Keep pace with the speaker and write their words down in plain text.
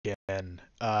And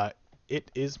it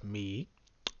is me,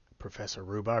 Professor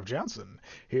Rhubarb Johnson,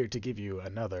 here to give you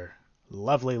another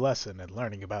lovely lesson in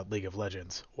learning about League of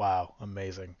Legends. Wow,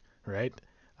 amazing, right?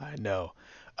 I know.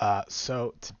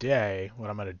 So today, what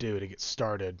I'm going to do to get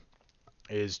started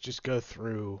is just go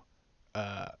through.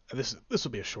 This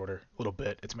will be a shorter little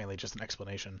bit. It's mainly just an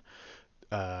explanation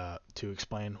to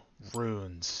explain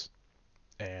runes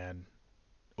and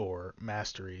or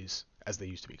masteries as they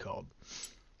used to be called.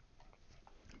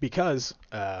 Because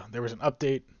there was an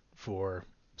update for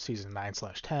season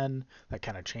 9/10 that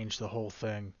kind of changed the whole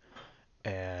thing,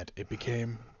 and it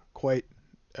became quite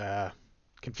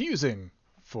confusing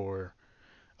for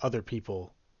other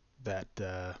people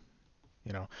that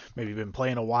maybe been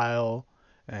playing a while,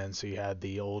 and so you had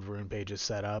the old rune pages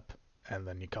set up, and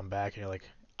then you come back and you're like,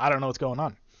 I don't know what's going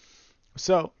on.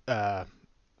 So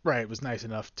Riot was nice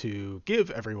enough to give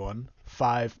everyone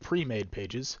 5 pre-made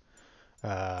pages,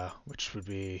 which would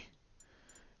be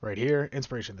right here: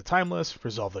 Inspiration the Timeless,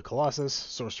 Resolve the Colossus,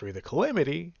 Sorcery the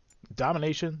Calamity,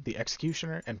 Domination the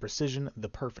Executioner, and Precision the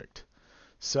Perfect.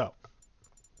 So,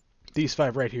 these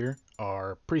 5 right here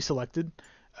are pre-selected.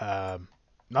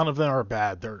 None of them are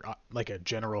bad. They're like a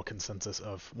general consensus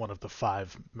of one of the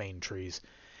 5 main trees.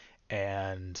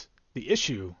 And the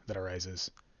issue that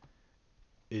arises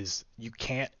is you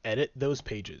can't edit those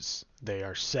pages. They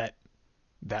are set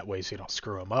that way so you don't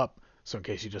screw them up. So in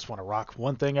case you just want to rock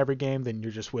one thing every game, then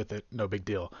you're just with it. No big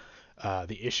deal.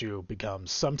 The issue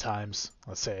becomes sometimes,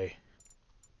 let's say,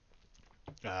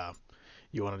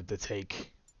 you wanted to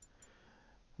take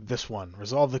this one,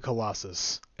 Resolve the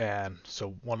Colossus, and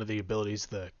so one of the abilities,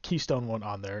 the keystone one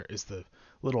on there, is the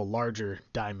little larger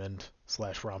diamond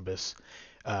 / rhombus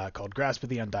called Grasp of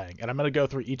the Undying. And I'm going to go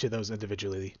through each of those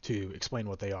individually to explain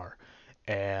what they are.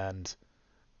 And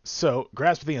so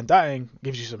Grasp of the Undying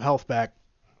gives you some health back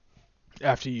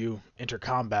after you enter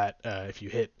combat. If you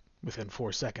hit within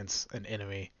 4 seconds an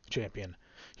enemy champion,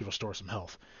 you restore some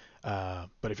health.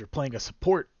 But if you're playing a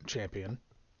support champion,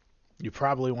 you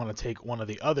probably want to take one of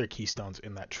the other keystones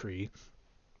in that tree,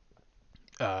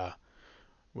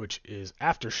 which is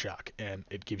Aftershock, and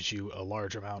it gives you a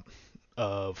large amount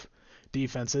of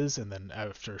defenses, and then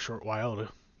after a short while to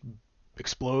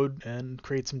explode and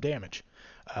create some damage.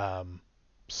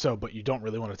 But you don't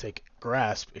really want to take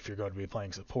Grasp if you're going to be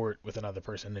playing support with another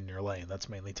person in your lane. That's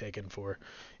mainly taken for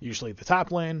usually the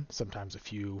top lane, sometimes a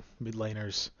few mid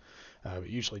laners, but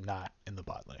usually not in the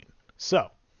bot lane.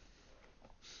 So,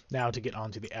 now to get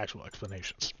on to the actual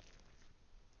explanations.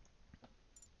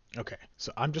 Okay,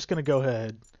 so I'm just going to go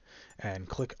ahead and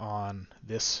click on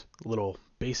this little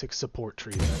basic support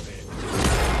tree that I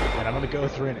made. And I'm going to go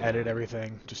through and edit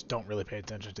everything. Just don't really pay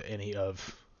attention to any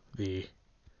of the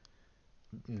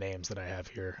names that I have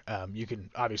here. You can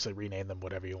obviously rename them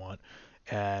whatever you want.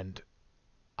 And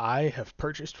I have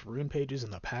purchased rune pages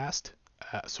in the past,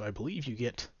 so I believe you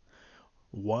get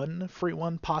 1 free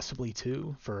one, possibly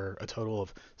 2, for a total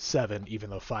of 7, even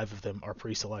though 5 of them are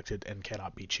pre-selected and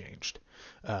cannot be changed.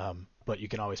 But you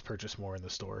can always purchase more in the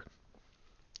store.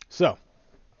 So,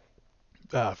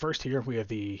 first here we have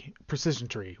the Precision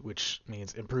tree, which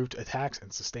means improved attacks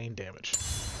and sustained damage.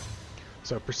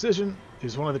 So Precision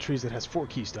is one of the trees that has 4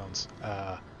 keystones.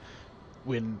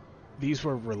 When these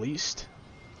were released,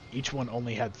 each one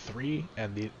only had 3,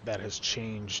 and that has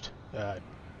changed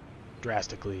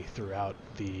drastically throughout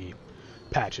the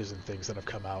patches and things that have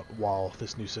come out while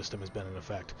this new system has been in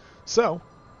effect. So,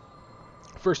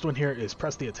 first one here is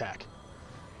Press the Attack.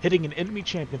 Hitting an enemy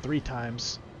champion 3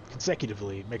 times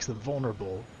consecutively makes them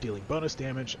vulnerable, dealing bonus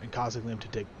damage and causing them to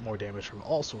take more damage from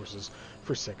all sources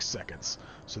for 6 seconds.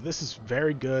 So this is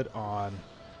very good on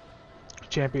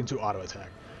champions who auto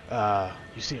attack.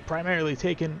 You see it primarily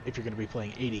taken if you're going to be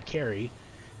playing AD carry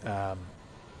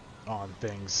on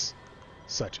things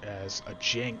such as a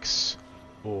Jinx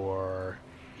or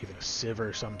even a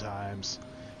Sivir sometimes,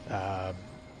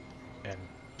 and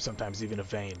sometimes even a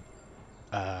Vayne,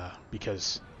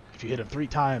 because if you hit them 3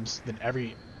 times, then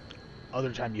every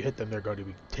other time you hit them, they're going to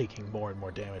be taking more and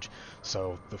more damage.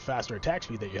 So the faster attack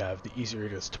speed that you have, the easier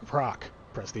it is to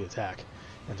press the attack,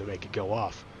 and to make it go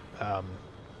off.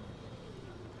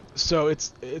 So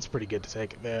it's pretty good to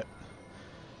take that.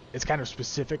 It's kind of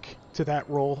specific to that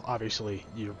role. Obviously,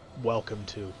 you're welcome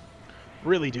to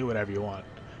really do whatever you want,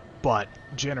 but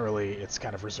generally it's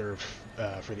kind of reserved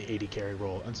for the AD carry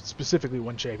role, and specifically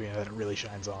one champion that it really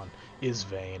shines on is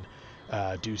Vayne,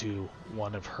 due to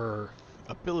one of her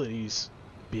abilities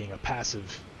being a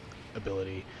passive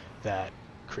ability that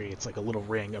creates like a little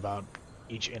ring about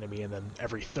each enemy, and then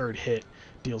every 3rd hit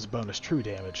deals bonus true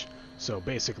damage. So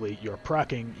basically you're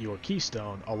proccing your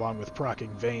keystone along with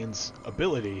proccing Vayne's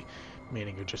ability,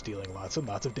 meaning you're just dealing lots and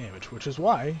lots of damage, which is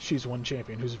why she's one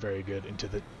champion who's very good into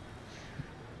the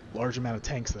large amount of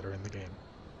tanks that are in the game.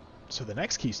 So the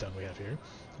next keystone we have here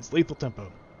is Lethal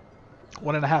Tempo.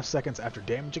 1.5 seconds after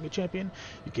damaging a champion,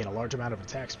 you gain a large amount of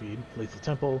attack speed. Lethal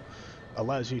Tempo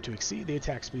allows you to exceed the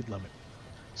attack speed limit.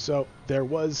 So there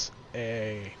was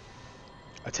a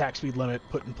attack speed limit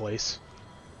put in place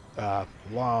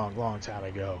long time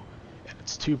ago, and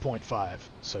it's 2.5.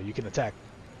 So you can attack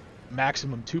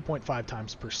maximum 2.5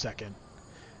 times per second,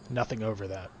 nothing over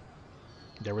that.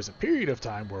 There was a period of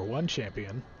time where one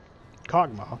champion,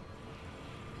 Kog'Maw,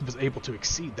 was able to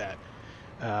exceed that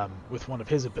with one of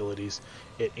his abilities.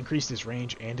 It increased his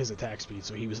range and his attack speed,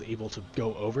 so he was able to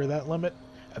go over that limit,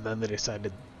 and then they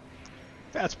decided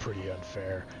that's pretty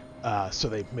unfair. So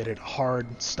they made it a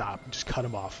hard stop, just cut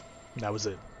him off, and that was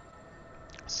it.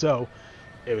 So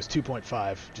it was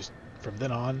 2.5 just from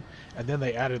then on, and then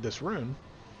they added this rune.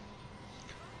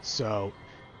 So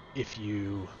if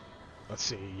you, let's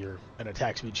see, you're an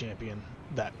attack speed champion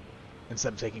that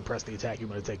instead of taking press the attack, you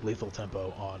want to take Lethal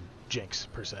Tempo on Jinx,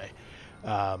 per se.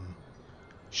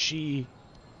 She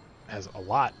has a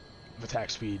lot of attack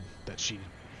speed that she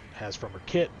has from her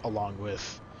kit, along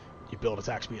with you build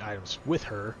attack speed items with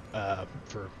her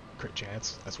for crit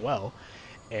chance as well,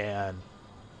 and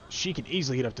she can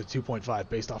easily get up to 2.5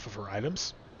 based off of her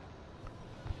items.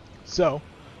 So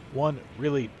one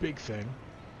really big thing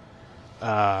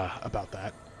about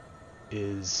that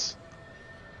is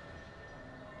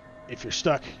if you're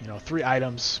stuck, 3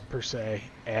 items per se,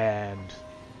 and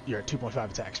you're at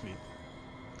 2.5 attack speed,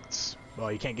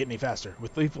 well, you can't get any faster.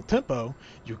 With Lethal Tempo,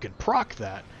 you can proc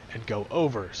that and go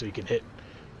over, so you can hit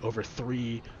over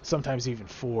 3, sometimes even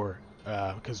 4,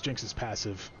 because Jinx's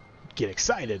passive get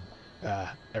excited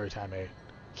every time a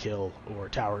kill or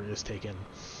tower is taken.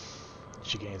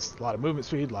 She gains a lot of movement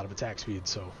speed, a lot of attack speed,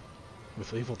 so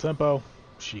with Lethal Tempo,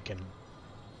 she can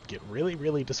get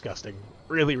really disgusting,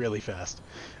 really fast.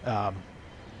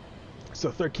 So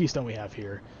the third keystone we have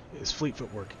here is Fleet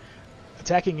Footwork.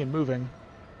 Attacking and moving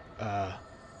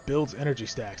builds energy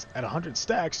stacks. At 100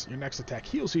 stacks, your next attack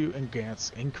heals you and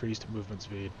grants increased movement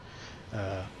speed.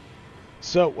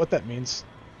 So what that means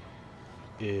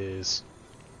is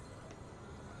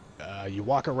you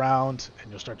walk around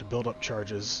and you'll start to build up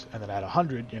charges, and then at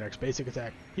 100, your next basic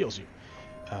attack heals you.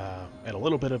 And a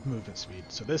little bit of movement speed.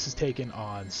 So this is taken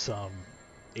on some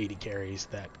 80 carries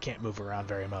that can't move around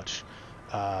very much,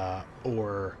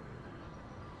 or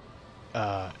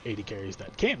 80 carries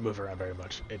that can't move around very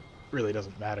much. It really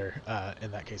doesn't matter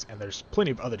in that case, and there's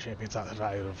plenty of other champions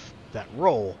outside of that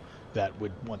role that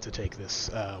would want to take this.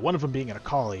 One of them being an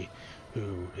Akali,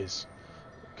 who is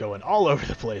going all over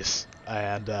the place,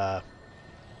 and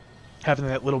having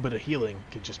that little bit of healing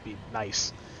could just be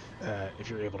nice if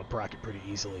you're able to proc it pretty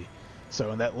easily. So,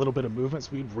 and that little bit of movement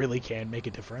speed really can make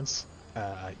a difference.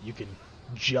 You can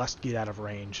just get out of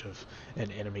range of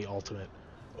an enemy ultimate,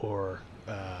 or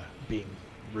being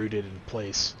rooted in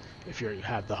place if you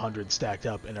have the 100 stacked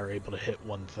up and are able to hit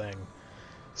one thing.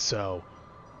 So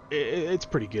it's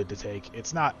pretty good to take.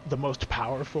 It's not the most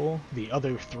powerful. The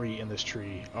other 3 in this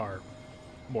tree are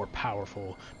more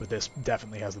powerful, but this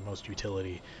definitely has the most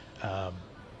utility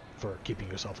for keeping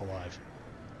yourself alive.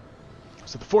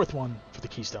 So the fourth one for the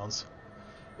keystones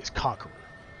is Conqueror.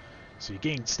 So you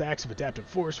gain stacks of adaptive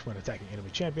force when attacking enemy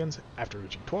champions. After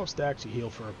reaching 12 stacks, you heal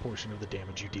for a portion of the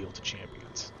damage you deal to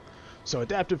champions. So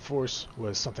adaptive force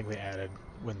was something they added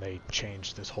when they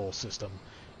changed this whole system,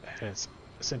 and it's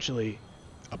essentially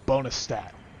a bonus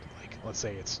stat. Like, let's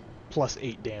say it's plus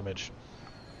 8 damage.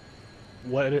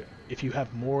 If you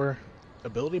have more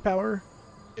ability power,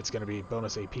 it's going to be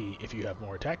bonus AP. If you have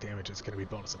more attack damage, it's going to be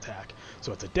bonus attack.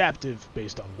 So it's adaptive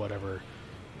based on whatever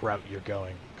route you're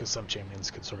going, because some champions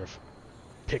can sort of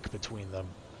pick between them,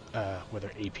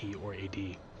 whether AP or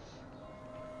AD.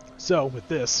 So with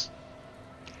this,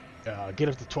 get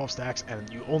up to 12 stacks,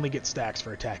 and you only get stacks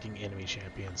for attacking enemy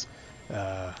champions,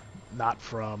 not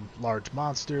from large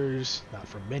monsters, not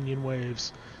from minion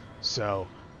waves. So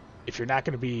if you're not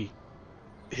going to be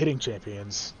hitting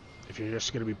champions, if you're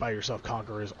just going to be by yourself,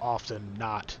 Conqueror is often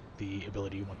not the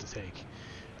ability you want to take.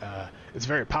 It's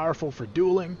very powerful for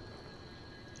dueling,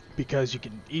 because you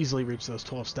can easily reach those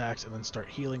 12 stacks and then start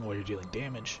healing while you're dealing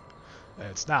damage.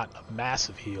 It's not a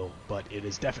massive heal, but it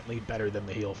is definitely better than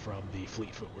the heal from the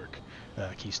Fleet Footwork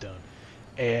keystone.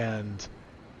 And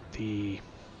the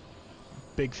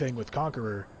big thing with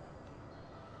Conqueror,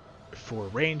 for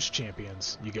ranged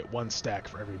champions, you get 1 stack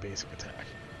for every basic attack.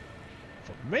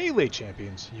 For melee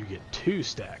champions, you get 2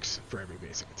 stacks for every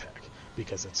basic attack,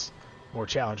 because it's more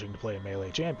challenging to play a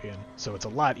melee champion, so it's a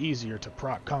lot easier to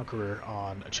proc Conqueror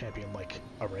on a champion like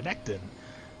a Renekton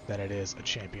than it is a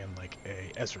champion like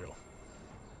a Ezreal.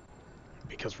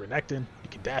 Because Renekton, you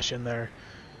can dash in there,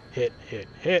 hit,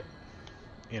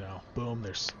 you know, boom,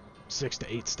 there's 6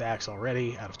 to 8 stacks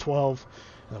already out of 12,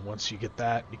 and then once you get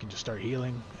that, you can just start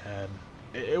healing, and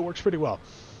it works pretty well.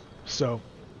 So,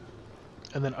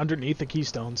 and then underneath the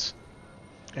keystones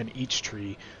and each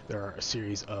tree, there are a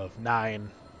series of 9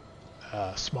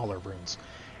 smaller runes,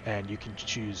 and you can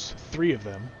choose 3 of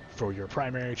them for your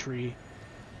primary tree,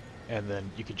 and then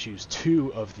you can choose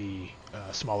 2 of the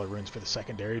smaller runes for the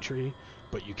secondary tree,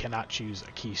 but you cannot choose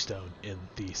a keystone in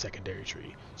the secondary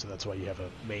tree. So that's why you have a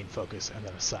main focus and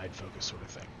then a side focus sort of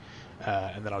thing.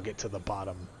 And then I'll get to the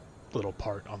bottom little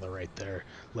part on the right there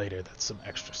later. That's some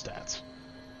extra stats.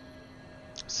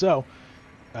 So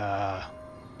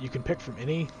you can pick from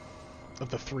any of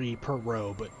the 3 per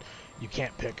row, but you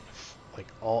can't pick like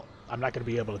all. I'm not going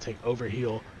to be able to take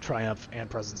Overheal, Triumph, and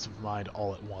Presence of Mind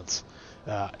all at once.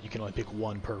 You can only pick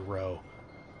 1 per row.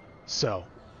 So,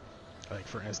 like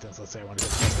for instance, let's say I want to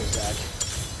get this attack.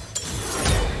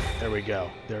 There we go.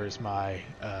 There's my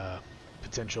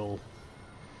potential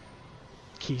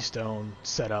keystone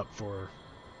set up for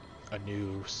a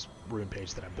new rune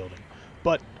page that I'm building.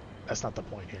 But that's not the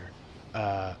point here.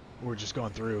 We're just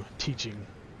going through teaching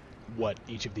what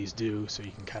each of these do, so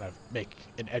you can kind of make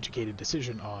an educated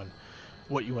decision on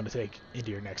what you want to take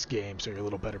into your next game, so you're a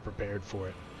little better prepared for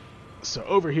it. So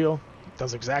Overheal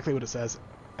does exactly what it says.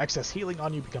 Excess healing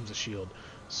on you becomes a shield.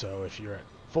 So if you're at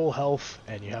full health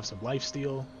and you have some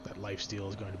lifesteal, that lifesteal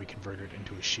is going to be converted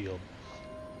into a shield.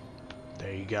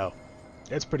 There you go.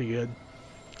 It's pretty good,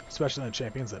 especially on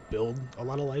champions that build a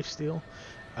lot of lifesteal,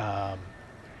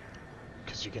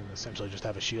 because you can essentially just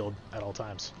have a shield at all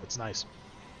times. It's nice.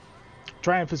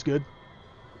 Triumph is good,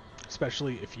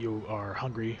 especially if you are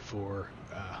hungry for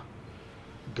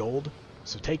gold.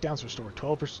 So takedowns restore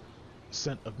 12%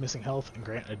 of missing health and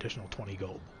grant an additional 20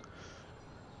 gold.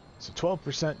 So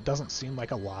 12% doesn't seem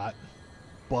like a lot,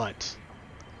 but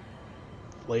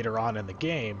later on in the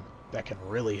game, that can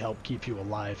really help keep you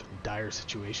alive in dire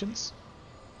situations.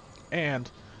 And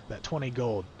that 20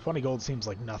 gold seems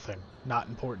like nothing, not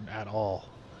important at all.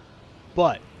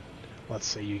 But let's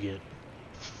say you get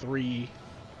 3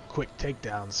 quick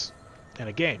takedowns in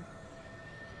a game.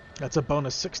 That's a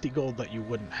bonus 60 gold that you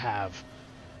wouldn't have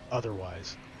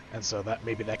otherwise. And so that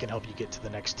maybe that can help you get to the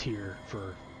next tier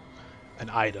for an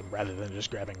item rather than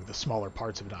just grabbing the smaller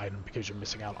parts of an item because you're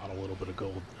missing out on a little bit of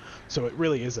gold. So it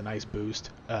really is a nice boost,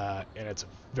 and it's a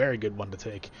very good one to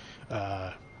take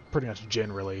pretty much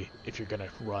generally if you're going to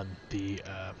run the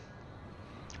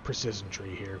precision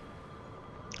tree here.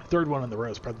 Third one in the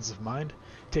row is Presence of Mind.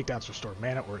 Takedowns restore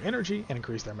mana or energy and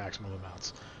increase their maximum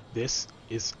amounts. This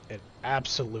is an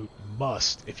absolute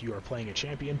must if you are playing a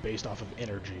champion based off of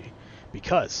energy,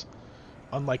 because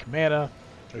unlike mana,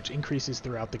 which increases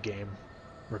throughout the game,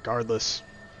 regardless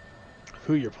of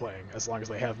who you're playing, as long as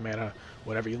they have mana,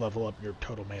 whenever you level up, your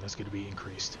total mana is going to be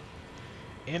increased.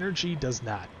 Energy does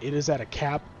not. It is at a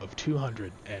cap of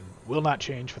 200 and will not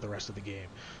change for the rest of the game.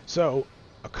 So,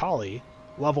 Akali,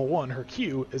 level 1, her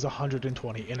Q is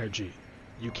 120 energy.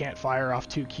 You can't fire off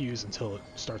 2 Qs until it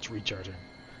starts recharging.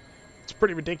 It's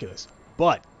pretty ridiculous.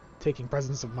 But, taking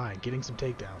Presence of Mind, getting some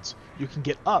takedowns, you can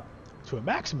get up to a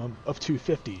maximum of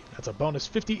 250. That's a bonus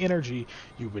 50 energy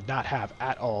you would not have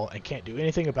at all and can't do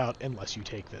anything about unless you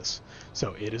take this.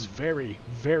 So it is very,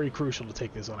 very crucial to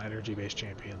take this on energy-based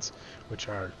champions, which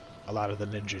are a lot of the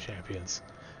ninja champions.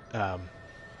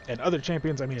 And other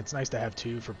champions, I mean, it's nice to have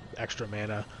 2 for extra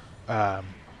mana.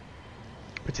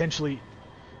 Potentially,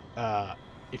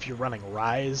 if you're running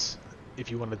Rise, if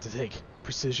you wanted to take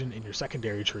Precision in your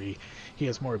secondary tree, he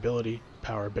has more ability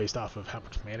power based off of how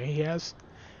much mana he has.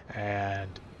 And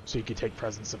so you could take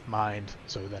Presence of Mind,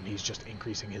 so then he's just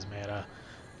increasing his mana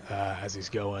as he's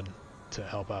going to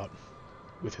help out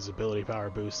with his ability power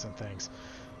boosts and things.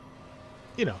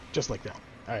 You know, just like that.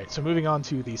 Alright, so moving on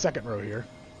to the second row here.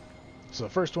 So the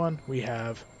first one, we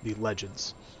have the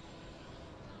Legends.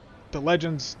 The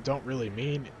Legends don't really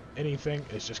mean anything,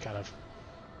 it's just kind of,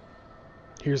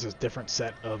 here's a different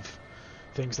set of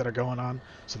things that are going on.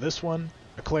 So this one,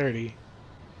 a Clarity,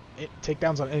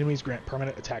 takedowns on enemies grant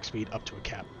permanent attack speed up to a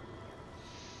cap.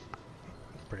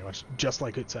 Pretty much just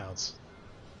like it sounds.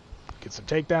 Get some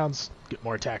takedowns, get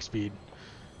more attack speed.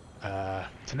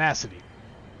 Tenacity.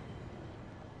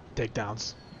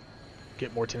 Takedowns,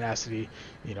 get more tenacity.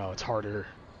 You know, it's harder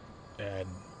and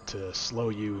to slow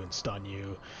you and stun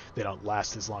you. They don't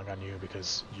last as long on you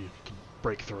because you can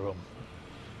break through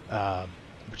them,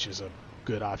 which is a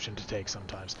good option to take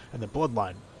sometimes. And then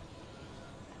Bloodline.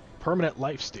 permanent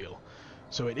lifesteal.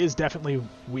 So it is definitely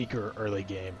weaker early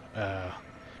game,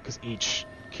 because each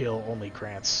kill only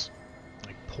grants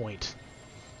like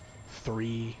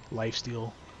 0.3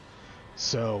 lifesteal.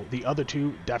 So the other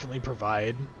two definitely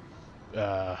provide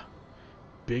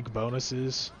big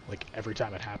bonuses like every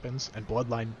time it happens, and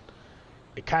Bloodline,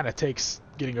 it kind of takes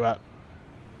getting about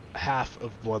half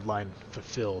of Bloodline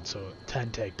fulfilled, so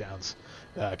 10 takedowns,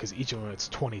 because each of them it's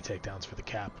 20 takedowns for the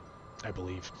cap, I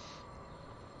believe.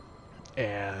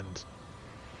 And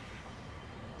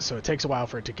so it takes a while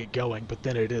for it to get going, but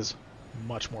then it is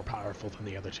much more powerful than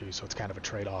the other two, so it's kind of a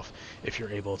trade-off if you're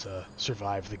able to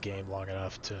survive the game long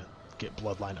enough to get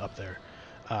Bloodline up there.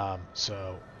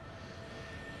 So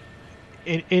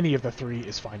any of the three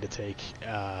is fine to take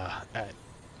at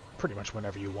pretty much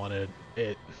whenever you wanted.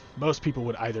 Most people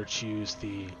would either choose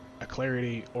the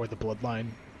Clarity or the Bloodline,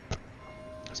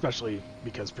 especially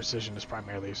because precision is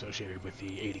primarily associated with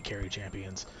the 80 carry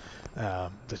champions.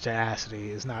 The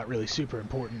tenacity is not really super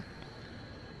important.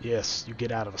 Yes, you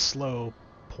get out of a slow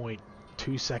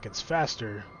 0.2 seconds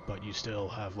faster, but you still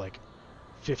have like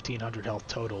 1500 health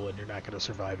total and you're not going to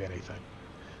survive anything.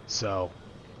 So,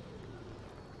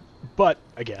 but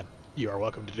again, you are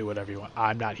welcome to do whatever you want.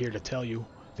 I'm not here to tell you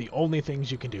the only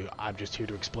things you can do. I'm just here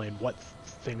to explain what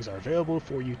things are available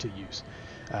for you to use.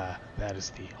 That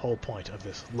is the whole point of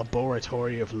this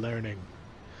laboratory of learning.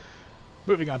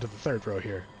 Moving on to the third row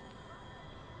here.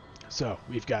 So,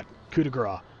 we've got coup de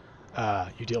grace.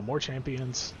 You deal more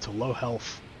champions to low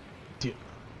health. You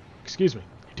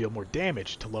deal more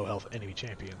damage to low health enemy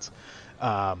champions.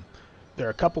 There are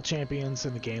a couple champions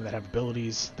in the game that have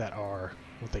abilities that are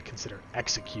what they consider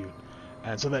execute.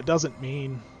 And so that doesn't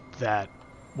mean that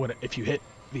if you hit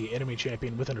the enemy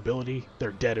champion with an ability,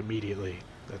 they're dead immediately,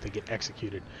 that they get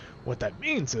executed. What that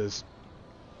means is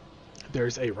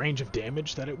there's a range of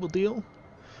damage that it will deal,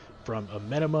 from a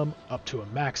minimum up to a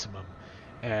maximum,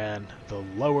 and the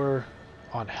lower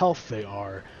on health they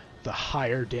are, the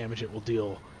higher damage it will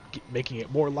deal, making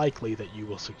it more likely that you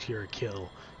will secure a kill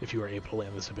if you are able to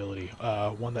land this ability.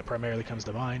 One that primarily comes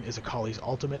to mind is Akali's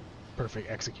ultimate, Perfect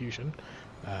Execution.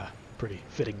 Pretty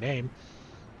fitting name.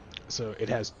 So it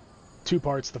has two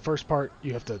parts. The first part,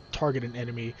 you have to target an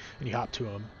enemy and you hop to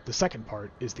him. The second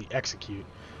part is the execute,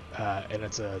 and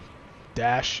it's a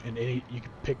dash, and you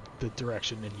can pick the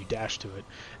direction and you dash to it.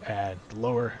 And the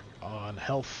lower on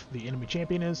health the enemy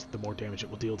champion is, the more damage it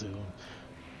will deal to them.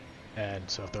 And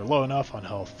so if they're low enough on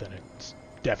health, then it's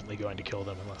definitely going to kill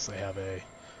them unless they have a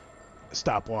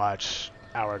stopwatch,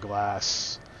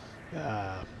 hourglass,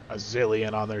 a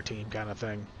zillion on their team kind of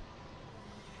thing.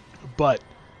 But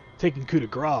taking coup de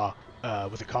grace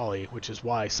with Akali, which is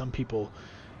why some people,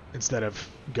 instead of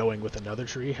going with another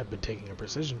tree, have been taking a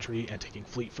precision tree and taking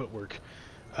fleet footwork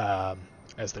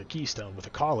as their keystone. With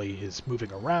Akali is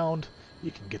moving around.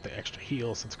 You can get the extra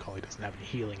heal since Akali doesn't have any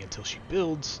healing until she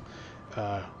builds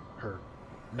her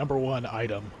number one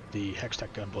item, the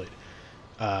Hextech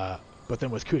Gunblade. But then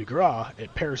with coup de grace,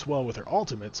 it pairs well with her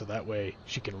ultimate, so that way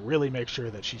she can really make sure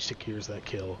that she secures that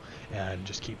kill and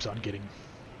just keeps on getting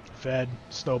fed,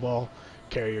 snowball,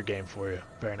 carry your game for you.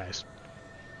 Very nice.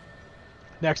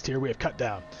 Next here we have cut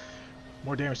down.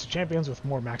 More damage to champions with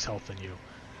more max health than you.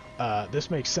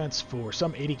 This makes sense for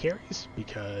some 80 carries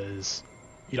because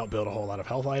you don't build a whole lot of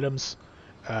health items.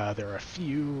 There are a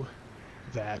few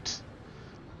that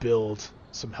build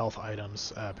some health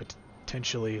items.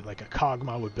 Potentially, like a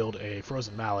Kog'Maw would build a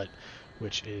Frozen Mallet,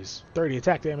 which is 30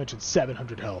 attack damage and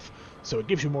 700 health. So it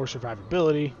gives you more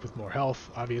survivability with more health,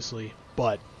 obviously,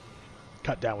 but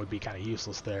cut down would be kind of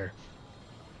useless there.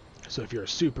 So if you're a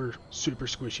super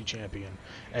squishy champion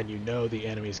and you know the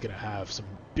enemy is going to have some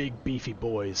big beefy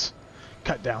boys,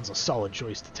 cut down's a solid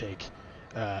choice to take.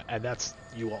 And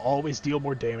you will always deal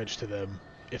more damage to them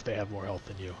if they have more health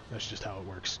than you. That's just how it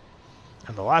works.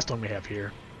 And the last one we have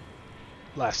here,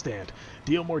 Last Stand.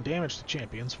 Deal more damage to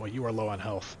champions while you are low on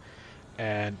health.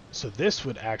 And so this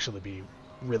would actually be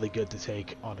really good to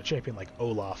take on a champion like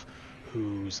Olaf,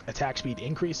 whose attack speed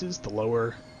increases the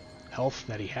lower health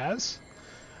that he has.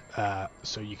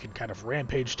 So you can kind of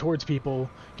rampage towards people,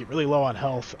 get really low on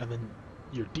health, and then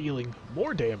you're dealing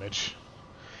more damage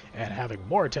and having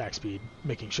more attack speed,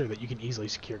 making sure that you can easily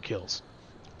secure kills.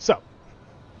 So,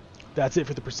 that's it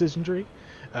for the precision tree.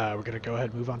 We're going to go ahead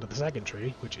and move on to the second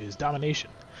tree, which is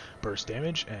Domination, burst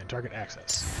damage, and target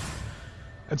access.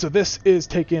 And so this is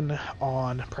taken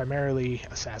on primarily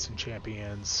assassin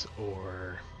champions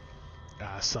or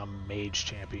some mage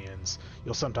champions.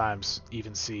 You'll sometimes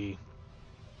even see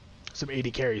some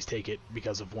 80 carries take it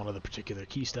because of one of the particular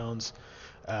keystones,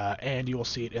 and you will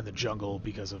see it in the jungle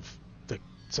because of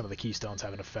some of the keystones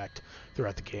have an effect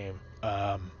throughout the game.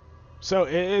 So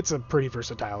it's a pretty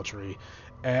versatile tree,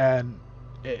 and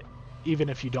even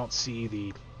if you don't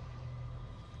see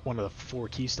one of the 4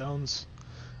 keystones,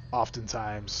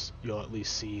 oftentimes you'll at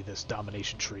least see this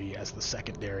domination tree as the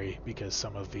secondary, because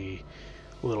some of the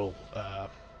little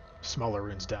smaller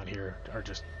runes down here are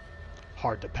just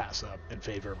hard to pass up in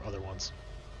favor of other ones.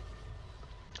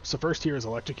 So first here is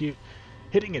Electrocute.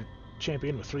 Hitting a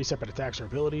champion with 3 separate attacks or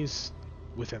abilities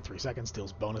within 3 seconds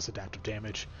deals bonus adaptive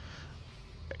damage.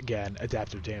 Again,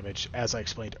 adaptive damage, as I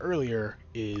explained earlier,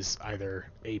 is either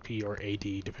AP or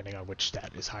AD, depending on which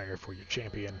stat is higher for your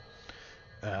champion.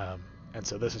 And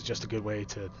so this is just a good way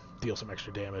to deal some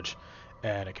extra damage,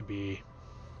 and it can be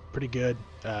pretty good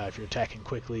if you're attacking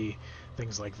quickly,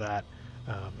 things like that.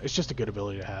 It's just a good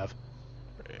ability to have.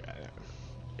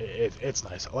 It's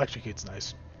nice. Electrocute's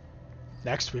nice.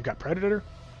 Next, we've got Predator.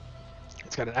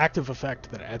 It's got an active effect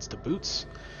that adds to boots.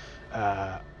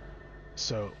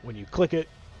 So when you click it,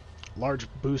 large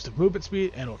boost of movement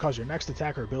speed, and it will cause your next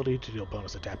attack or ability to deal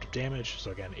bonus adaptive damage.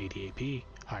 So again, AD AP,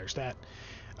 higher stat.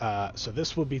 So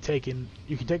this will be taken.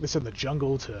 You can take this in the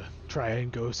jungle to try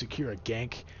and go secure a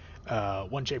gank.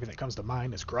 One champion that comes to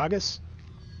mind is Gragas,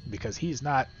 because he's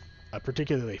not a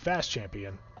particularly fast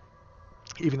champion,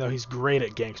 even though he's great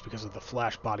at ganks because of the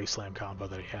flash body slam combo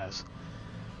that he has.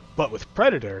 But with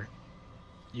Predator,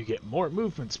 you get more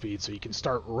movement speed, so you can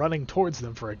start running towards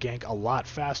them for a gank a lot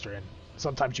faster, and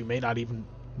sometimes you may not even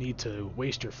need to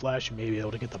waste your flash. You may be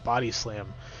able to get the body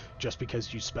slam just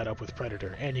because you sped up with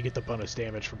Predator, and you get the bonus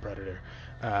damage from Predator.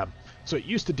 So it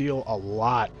used to deal a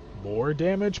lot more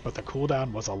damage, but the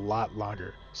cooldown was a lot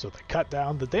longer. So they cut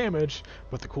down the damage,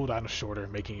 but the cooldown is shorter,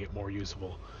 making it more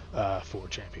usable for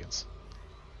champions.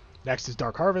 Next is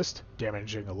Dark Harvest.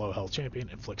 Damaging a low health champion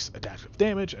inflicts adaptive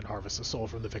damage and harvests a soul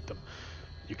from the victim.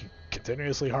 You can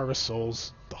continuously harvest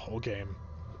souls the whole game.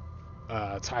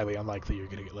 It's highly unlikely you're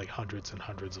going to get like hundreds and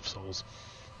hundreds of souls,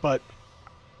 but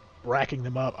racking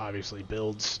them up obviously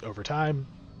builds over time.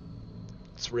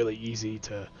 It's really easy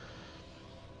to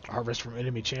harvest from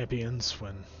enemy champions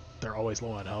when they're always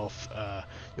low on health.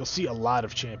 You'll see a lot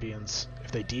of champions,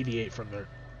 if they deviate from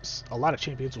a lot of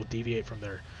champions will deviate from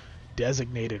their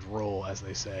designated role, as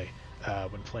they say,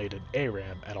 when played in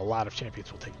ARAM, and a lot of champions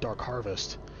will take Dark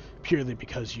Harvest purely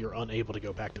because you're unable to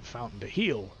go back to Fountain to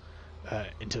heal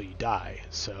until you die.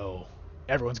 So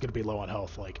everyone's going to be low on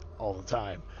health like all the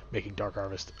time, making Dark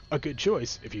Harvest a good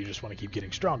choice if you just want to keep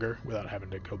getting stronger without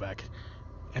having to go back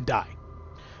and die.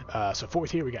 So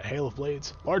fourth here, we got Hail of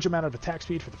Blades. Large amount of attack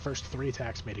speed for the first 3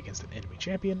 attacks made against an enemy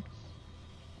champion.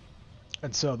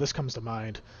 And so this comes to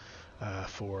mind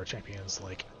for champions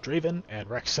like Draven and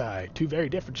Rek'Sai. 2 very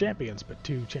different champions, but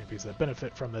 2 champions that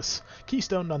benefit from this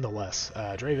keystone nonetheless.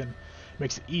 Draven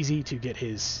makes it easy to get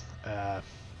his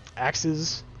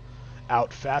axes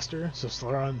out faster, so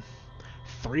throwing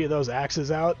 3 of those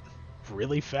axes out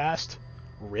really fast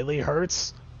really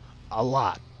hurts a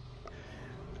lot.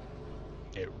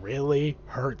 It really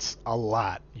hurts a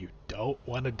lot. You don't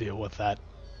want to deal with that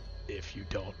if you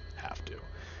don't have to.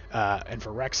 And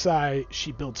for Rek'Sai,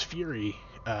 she builds Fury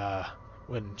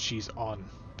when she's on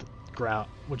the ground,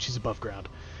 when she's above ground,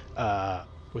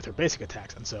 with her basic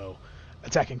attacks, and so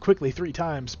attacking quickly 3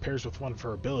 times pairs with one of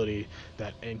her ability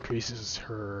that increases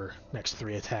her next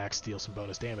 3 attacks, deals some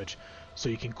bonus damage. So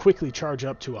you can quickly charge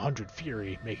up to 100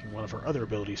 Fury, making one of her other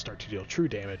abilities start to deal true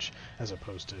damage as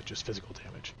opposed to just physical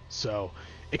damage. So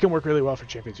it can work really well for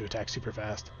champions who attack super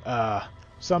fast.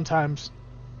 Sometimes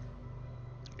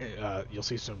you'll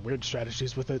see some weird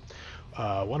strategies with it.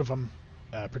 One of them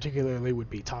particularly would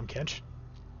be Tom Kench,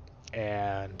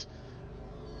 and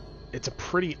it's a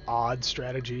pretty odd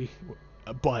strategy,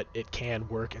 but it can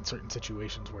work in certain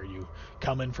situations where you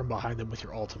come in from behind them with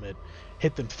your ultimate,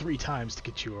 hit them 3 times to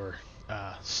get your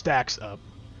stacks up,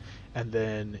 and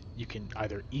then you can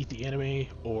either eat the enemy,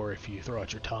 or if you throw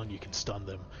out your tongue, you can stun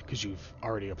them because you've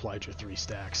already applied your 3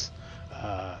 stacks.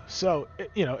 So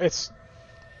it's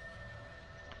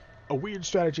a weird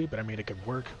strategy, but I mean it could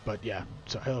work. But yeah,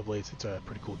 so Hail of Blades, it's a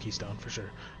pretty cool keystone for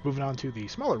sure. Moving on to the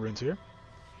smaller runes here.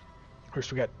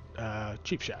 First we got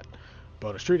Cheap Shot.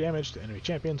 Bonus true damage to enemy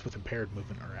champions with impaired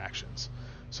movement or actions.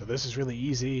 So this is really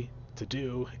easy to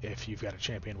do if you've got a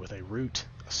champion with a root,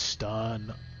 a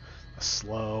stun, a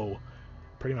slow,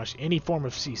 pretty much any form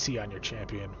of CC on your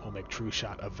champion will make True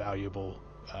Shot a valuable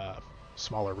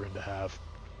smaller rune to have.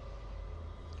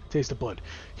 Taste of Blood.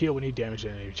 Heal when you damage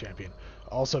an enemy champion.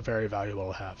 Also very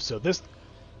valuable to have. So this,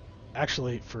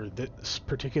 actually, for this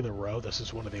particular row, this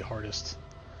is one of the hardest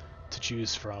to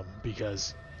choose from,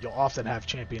 because you'll often have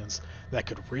champions that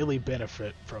could really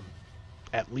benefit from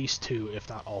at least 2, if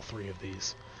not all 3 of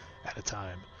these at a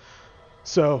time.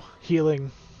 So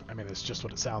healing I mean, it's just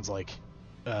what it sounds like.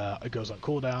 It goes on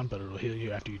cooldown, but it'll heal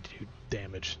you after you do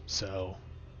damage, so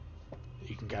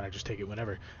you can kind of just take it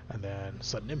whenever. And then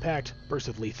Sudden Impact, Burst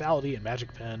of Lethality, and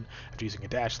Magic Pen after using a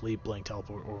Dash, Leap, Blink,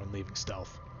 Teleport, or when leaving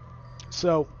Stealth.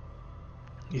 So,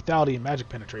 Lethality and Magic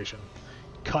Penetration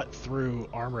cut through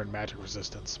armor and magic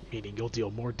resistance, meaning you'll deal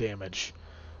more damage,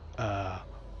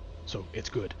 so it's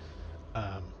good.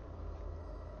 And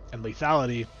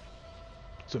Lethality,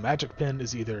 so Magic Pen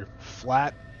is either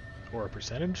flat or a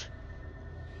percentage.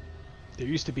 There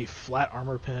used to be flat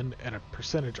armor pen and a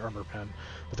percentage armor pen,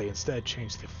 but they instead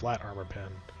changed the flat armor pen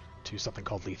to something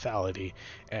called lethality,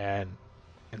 and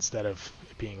instead of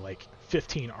it being like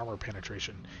 15 armor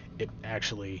penetration, it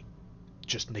actually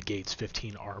just negates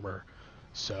 15 armor.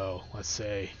 So let's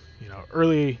say,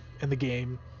 early in the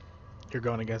game, you're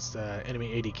going against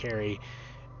enemy AD carry,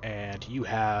 and you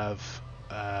have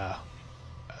a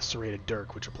serrated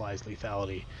dirk, which applies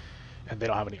lethality, and they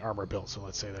don't have any armor built, so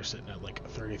let's say they're sitting at like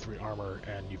 33 armor,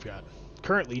 and you've got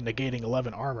currently negating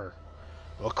 11 armor.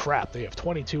 Well, crap, they have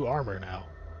 22 armor now.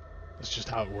 That's just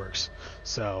how it works.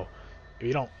 So, if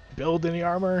you don't build any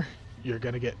armor, you're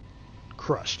gonna get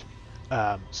crushed.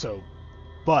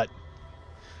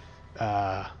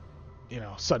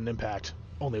 Sudden Impact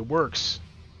only works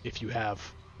if you have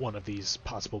one of these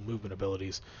possible movement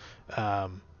abilities.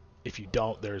 If you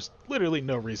don't, there's literally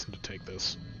no reason to take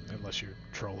this, unless you're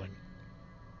trolling.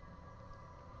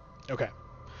 Okay,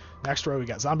 next row we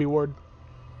got Zombie Ward.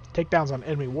 Takedowns on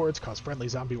enemy wards cause friendly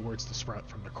zombie wards to sprout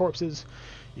from their corpses.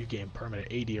 You gain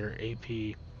permanent AD or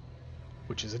AP,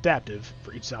 which is adaptive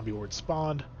for each zombie ward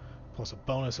spawned, plus a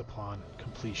bonus upon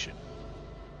completion.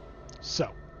 So,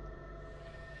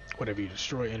 whenever you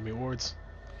destroy enemy wards,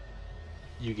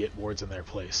 you get wards in their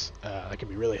place. That can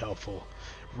be really helpful.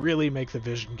 Really make the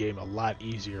Vision game a lot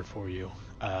easier for you,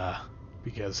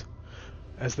 because,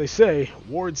 as they say,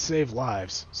 wards save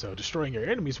lives, so destroying your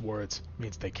enemy's wards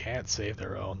means they can't save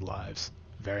their own lives.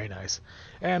 Very nice.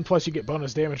 And plus you get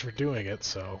bonus damage for doing it,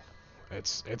 so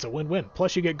it's a win-win.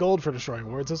 Plus you get gold for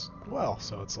destroying wards as well,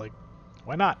 so it's like,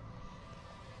 why not?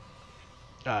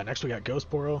 Next we got Ghost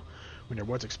Poro. When your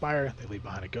wards expire, they leave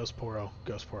behind a Ghost Poro.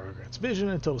 Ghost Poro grants vision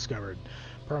until discovered.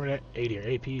 Permanent AD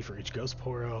or AP for each Ghost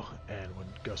Poro, and when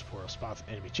Ghost Poro spots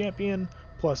an enemy champion,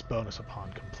 plus bonus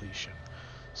upon completion.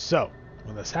 So,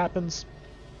 when this happens,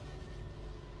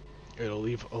 it'll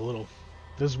leave a little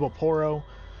visible Poro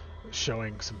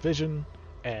showing some vision,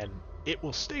 and it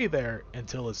will stay there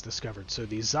until it's discovered. So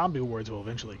these zombie wards will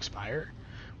eventually expire,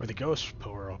 where the Ghost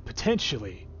Poro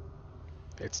potentially,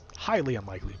 it's highly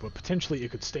unlikely, but potentially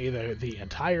it could stay there the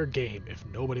entire game if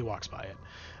nobody walks by it.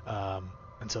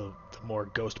 And so the more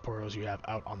Ghost Poros you have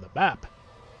out on the map,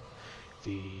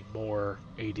 the more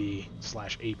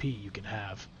AD/AP you can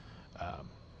have.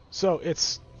 So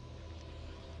it's,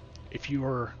 if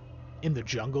you're in the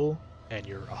jungle and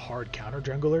you're a hard counter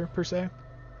jungler per se,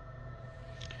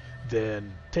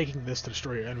 then taking this to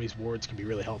destroy your enemy's wards can be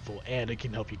really helpful, and it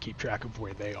can help you keep track of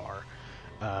where they are.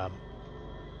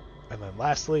 And then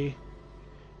lastly,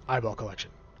 eyeball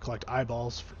collection. Collect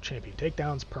eyeballs for champion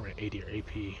takedowns, permanent AD or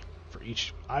AP for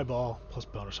each eyeball, plus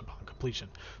bonus upon completion.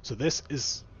 So this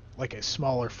is like a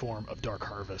smaller form of Dark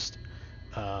Harvest.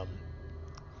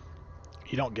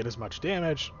 You don't get as much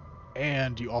damage,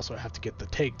 and you also have to get the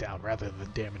takedown rather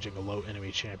than damaging a low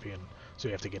enemy champion. So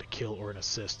you have to get a kill or an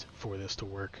assist for this to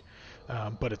work.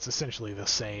 But it's essentially the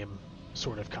same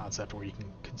sort of concept where you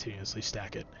can continuously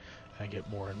stack it and get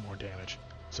more and more damage.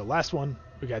 So last one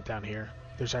we got down here,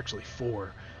 there's actually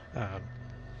 4,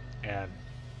 and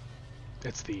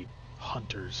it's the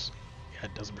Hunters. Yeah,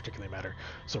 it doesn't particularly matter.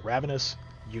 So Ravenous,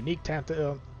 Unique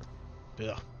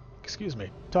excuse me,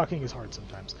 talking is hard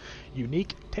sometimes.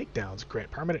 Unique takedowns grant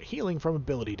permanent healing from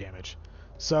ability damage.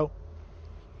 So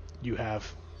you have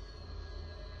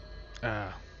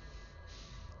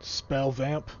Spell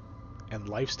Vamp and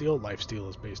Lifesteal. Lifesteal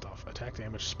is based off attack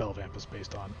damage. Spell Vamp is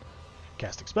based on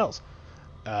casting spells.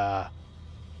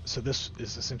 So this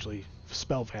is essentially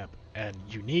Spell Vamp, and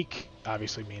Unique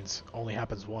obviously means only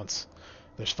happens once.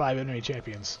 There's 5 enemy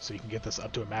champions, so you can get this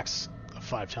up to a max of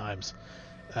 5 times,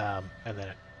 and then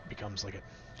it becomes like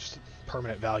just a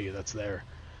permanent value that's there.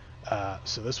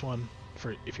 So this one,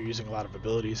 for if you're using a lot of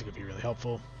abilities, it could be really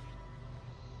helpful.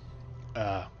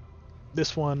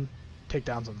 This one,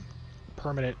 takedowns on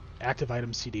permanent active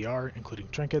items CDR, including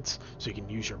trinkets, so you can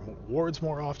use your wards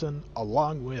more often,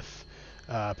 along with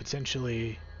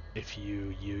potentially, if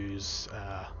you use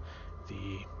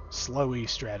the slowy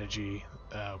strategy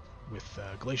with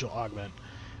Glacial Augment,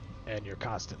 and you're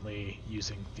constantly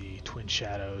using the Twin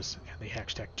Shadows and the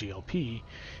Hextech GLP,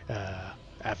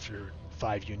 after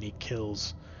 5 unique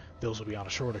kills, those will be on a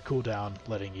shorter cooldown,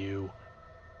 letting you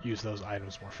use those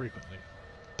items more frequently.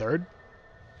 Third,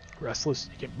 Restless,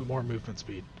 you get more movement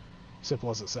speed. Simple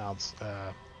as it sounds,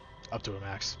 up to a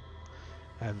max.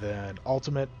 And then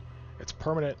Ultimate, it's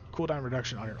permanent cooldown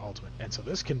reduction on your ultimate. And so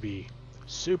this can be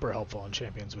super helpful on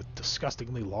champions with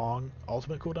disgustingly long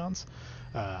ultimate cooldowns.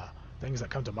 Things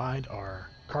that come to mind are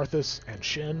Karthus and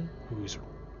Shin, whose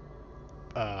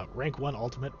rank 1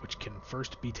 ultimate, which can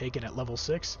first be taken at level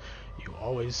 6. You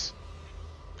always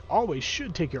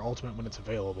should take your ultimate when it's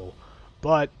available,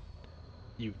 but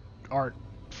you aren't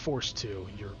forced to.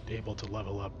 You're able to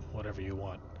level up whatever you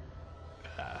want.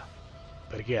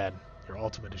 But again, your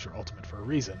ultimate is your ultimate for a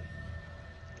reason.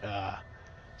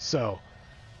 So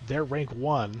their rank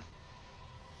 1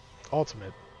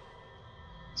 ultimate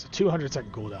is a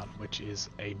 200-second cooldown, which is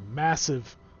a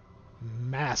massive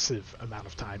amount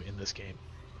of time in this game.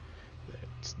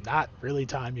 It's not really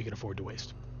time you can afford to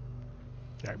waste.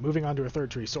 Alright, moving on to a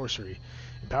third tree, Sorcery.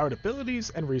 Empowered abilities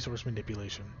and resource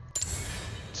manipulation.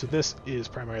 So this is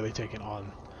primarily taken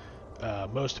on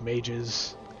most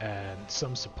mages and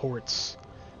some supports.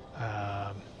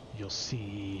 You'll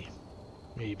see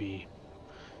maybe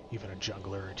even a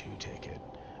jungler or two take it.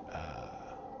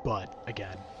 But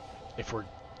again, if we're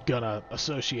gonna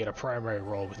associate a primary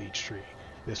role with each tree,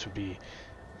 this would be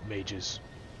mages.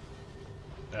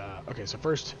 Okay, so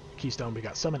first keystone, we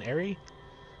got Summon Aerie.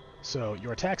 So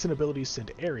your attacks and abilities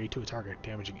send Aerie to a target,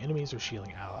 damaging enemies or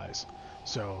shielding allies.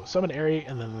 So Summon Aerie,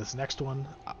 and then this next one,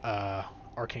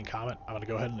 Arcane Comet. I'm going to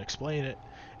go ahead and explain it,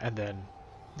 and then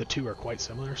the two are quite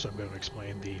similar, so I'm going to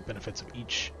explain the benefits of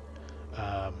each.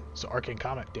 So Arcane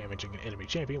Comet, damaging an enemy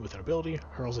champion with an ability,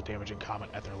 hurls a damaging comet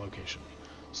at their location.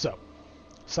 So,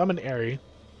 Summon Aerie.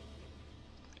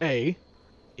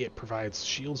 It provides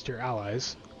shields to your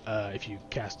allies if you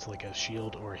cast like a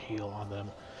shield or a heal on them,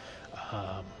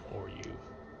 or you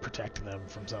protect them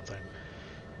from something.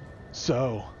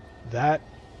 So that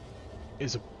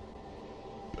is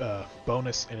a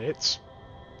bonus in its,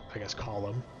 I guess,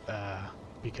 column,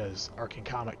 because Arcane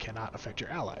Comet cannot affect your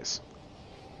allies.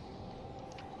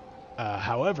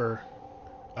 However,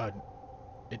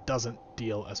 it doesn't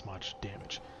deal as much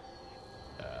damage.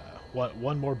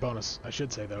 One more bonus I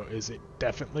should say though is it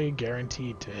definitely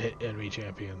guaranteed to hit enemy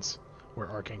champions where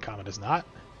Arcane Comet is not.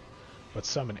 But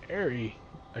Summon Aerie,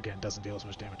 again, doesn't deal as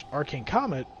much damage. Arcane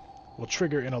Comet will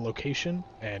trigger in a location,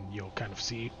 and you'll kind of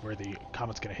see where the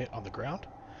comet's going to hit on the ground.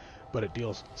 But it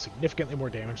deals significantly more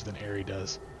damage than Aerie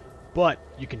does. But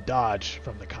you can dodge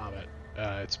from the comet.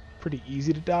 It's pretty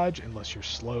easy to dodge unless you're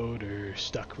slowed or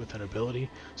stuck with an ability.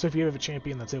 So if you have a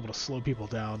champion that's able to slow people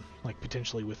down, like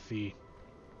potentially with the...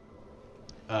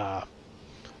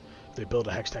 they build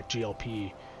a Hextech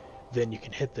GLP, then you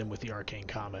can hit them with the Arcane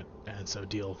Comet, and so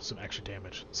deal some extra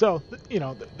damage. So,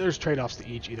 there's trade-offs to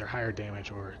each, either higher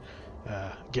damage or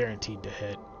guaranteed to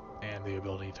hit, and the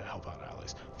ability to help out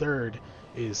allies. Third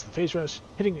is the Phase Rush.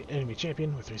 Hitting the enemy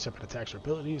champion with 3 separate attacks or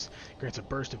abilities grants a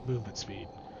burst of movement speed.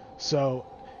 So,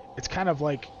 it's kind of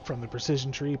like from the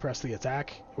Precision Tree, press the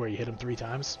attack, where you hit them 3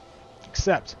 times.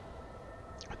 Except,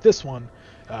 with this one,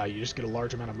 you just get a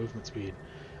large amount of movement speed.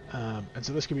 And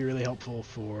so this can be really helpful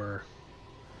for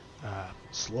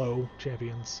slow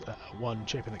champions. One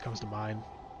champion that comes to mind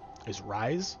is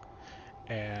Rise,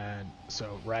 and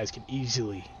so Rise can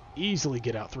easily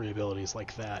get out 3 abilities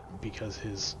like that because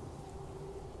his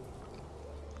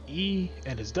E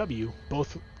and his W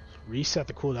both reset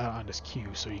the cooldown on his Q,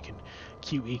 so you can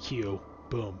Q EQ,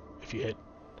 boom. If you hit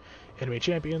enemy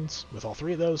champions with all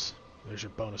 3 of those, there's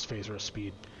your bonus phase rush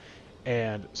speed.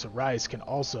 And so Rise can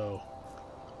also,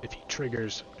 if he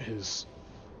triggers his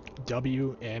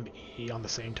W and E on the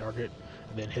same target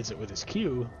and then hits it with his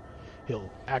Q, he'll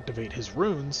activate his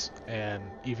runes and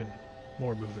even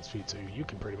more movement speed, so you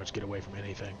can pretty much get away from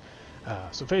anything.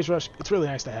 So Phase Rush, it's really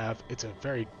nice to have. It's a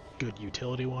very good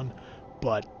utility one,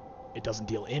 but it doesn't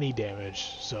deal any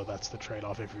damage, so that's the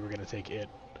trade-off if you were going to take it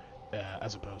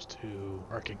as opposed to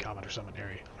Arcane Comet or Summon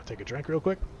Aerie. I'm going to take a drink real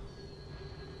quick.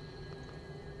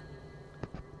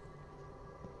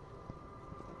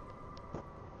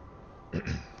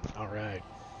 Alright,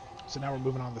 so now we're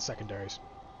moving on to the secondaries.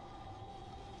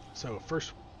 So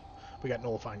first, we got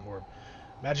Nullifying Orb.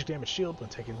 Magic damage shield when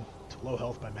taken to low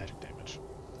health by magic damage.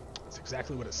 It's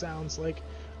exactly what it sounds like.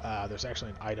 There's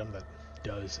actually an item that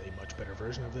does a much better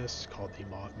version of this called the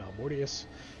Maw of Malmortius.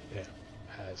 It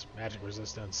has magic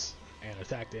resistance and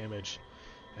attack damage,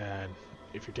 and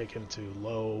if you're taken to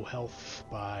low health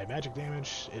by magic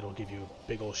damage, it'll give you a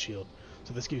big ol' shield.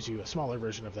 So this gives you a smaller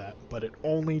version of that, but it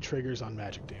only triggers on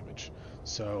magic damage.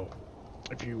 So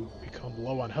if you become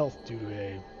low on health due to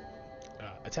a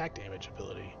attack damage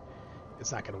ability,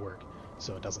 it's not going to work,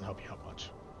 so it doesn't help you out much.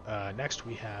 Next,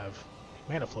 we have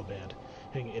Mana Flow Band.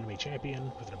 Hitting an enemy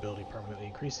champion with an ability permanently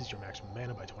increases your maximum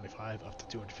mana by 25 up to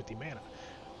 250 mana.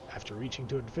 After reaching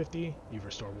 250, you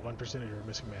restore 1% of your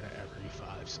missing mana every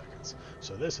 5 seconds.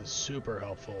 So this is super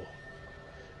helpful,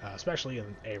 especially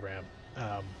in ARAM,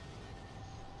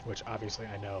 which obviously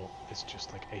I know is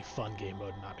just like a fun game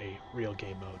mode, not a real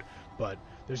game mode. But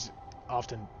there's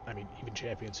often, I mean, even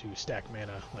champions who stack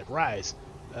mana like Rise,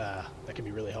 that can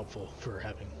be really helpful for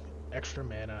having extra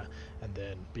mana and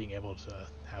then being able to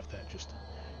have that just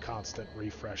constant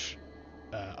refresh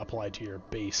applied to your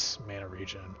base mana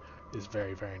regen is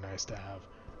very, very nice to have.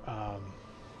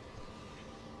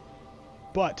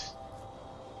 But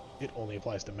it only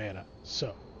applies to mana.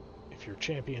 So if your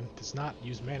champion does not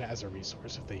use mana as a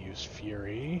resource, if they use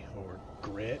Fury or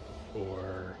Grit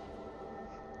or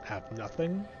have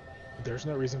nothing, there's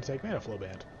no reason to take Mana Flow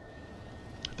Band.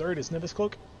 Third is Nimbus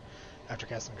Cloak. After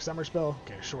casting a summer spell,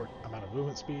 get a short amount of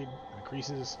movement speed,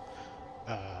 increases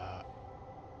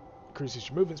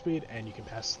your movement speed, and you can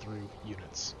pass through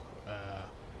units.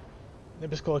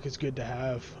 Nimbus Cloak is good to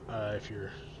have if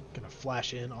you're going to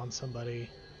flash in on somebody.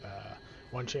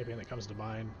 One champion that comes to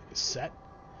mind is Set.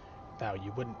 Now,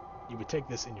 you would take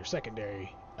this in your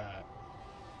secondary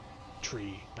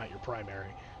tree, not your primary.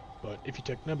 But if you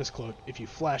took Nimbus Cloak, if you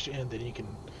flash in, then you can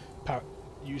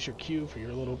use your Q for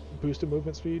your little boost of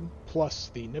movement speed, plus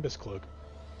the Nimbus Cloak,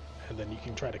 and then you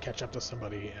can try to catch up to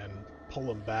somebody and pull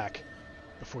them back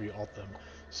before you ult them.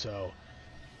 So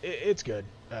it's good,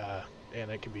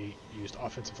 and it can be used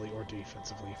offensively or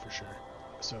defensively for sure.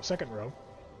 So second row,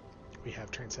 we have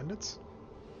Transcendence.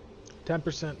 10%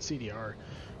 CDR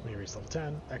when you reach level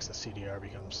 10. Excess CDR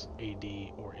becomes AD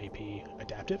or AP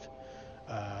adaptive.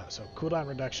 So cooldown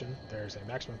reduction, there's a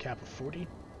maximum cap of 40.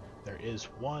 There is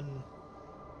one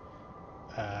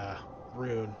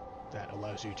rune that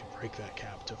allows you to break that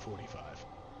cap to 45.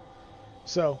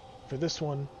 So for this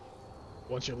one,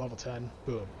 once you're level 10,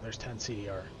 boom, there's 10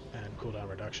 CDR, and cooldown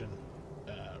reduction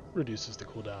reduces the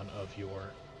cooldown of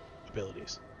your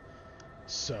abilities.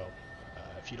 So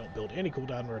if you don't build any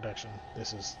cooldown reduction,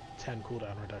 this is 10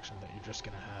 cooldown reduction that you're just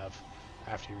going to have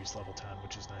after you reach level 10,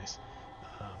 which is nice.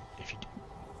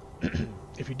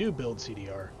 If you do build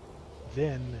CDR,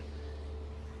 then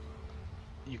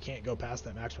you can't go past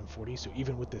that maximum 40, so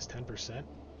even with this 10%,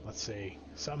 let's say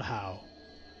somehow,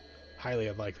 highly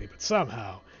unlikely, but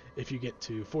somehow, if you get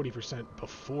to 40%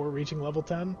 before reaching level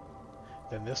 10,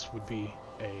 then this would be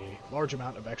a large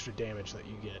amount of extra damage that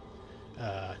you get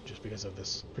just because of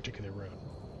this particular rune.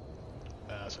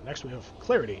 So next we have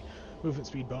Clarity. Movement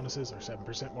speed bonuses are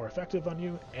 7% more effective on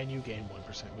you, and you gain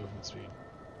 1% movement speed.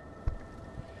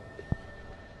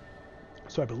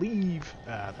 So I believe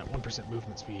that 1%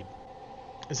 movement speed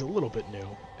is a little bit new,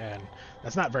 and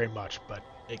that's not very much, but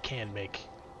it can make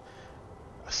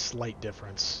a slight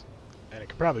difference, and it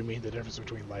could probably mean the difference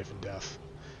between life and death.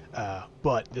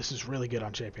 But this is really good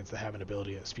on champions that have an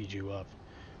ability that speeds you up,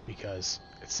 because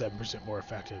it's 7% more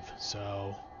effective.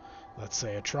 So let's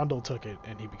say a Trundle took it,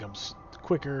 and he becomes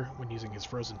quicker when using his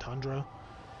Frozen Tundra.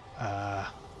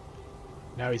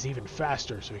 Now he's even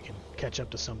faster, so he can catch up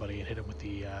to somebody and hit him with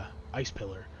the Ice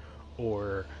Pillar.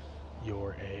 Or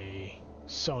you're a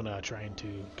Sona trying to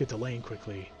get to lane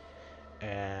quickly,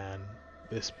 and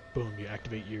this, boom, you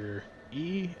activate your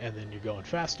E, and then you're going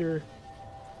faster,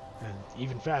 and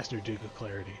even faster due to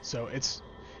Clarity. So it's,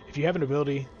 if you have an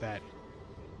ability that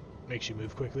makes you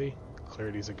move quickly,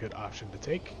 Clarity is a good option to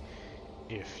take.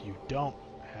 If you don't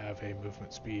have a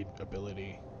movement speed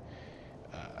ability,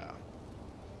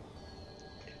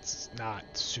 it's not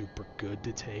super good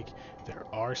to take. There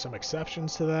are some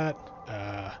exceptions to that.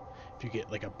 If you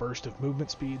get like a burst of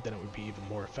movement speed, then it would be even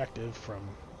more effective from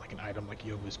like an item like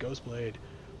Yomu's Ghostblade,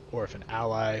 or if an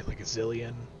ally like a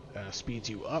Zillion speeds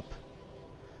you up,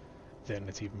 then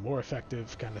it's even more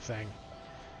effective, kind of thing,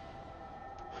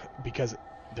 because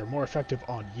they're more effective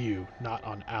on you, not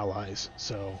on allies.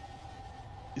 So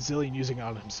Zillion using it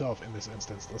on himself in this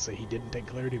instance, let's say he didn't take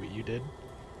Clarity but you did,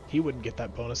 he wouldn't get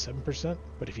that bonus 7%,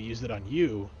 but if he used it on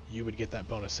you, you would get that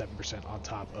bonus 7% on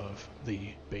top of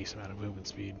the base amount of movement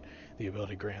speed the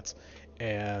ability grants.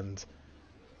 And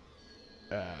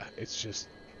it's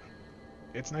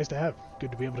nice to have.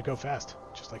 Good to be able to go fast,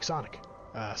 just like Sonic.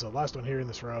 So last one here in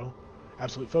this row,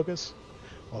 Absolute Focus.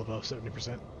 While above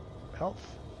 70%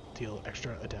 health, deal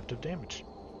extra adaptive damage.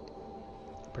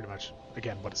 Pretty much,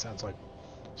 again, what it sounds like.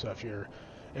 So if you're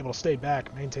able to stay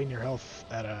back, maintain your health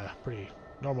at a pretty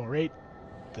normal rate,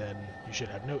 then you should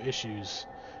have no issues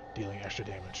dealing extra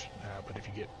damage. But if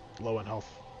you get low in health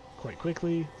quite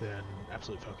quickly, then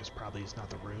Absolute Focus probably is not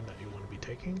the rune that you want to be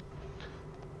taking.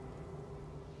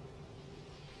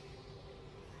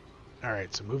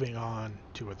 Alright, so moving on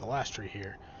to the last tree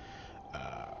here.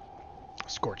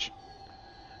 Scorch.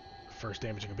 First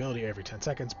damaging ability every 10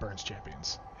 seconds, burns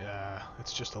champions.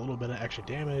 It's just a little bit of extra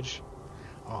damage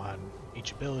on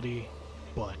each ability,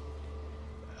 but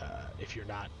if you're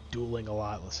not dueling a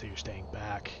lot, let's say you're staying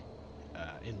back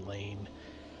in lane,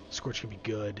 Scorch can be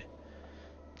good,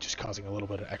 just causing a little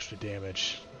bit of extra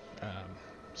damage,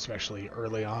 especially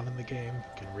early on in the game,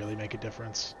 can really make a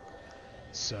difference.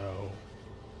 So,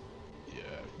 yeah,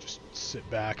 just sit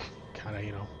back, kind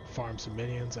of, farm some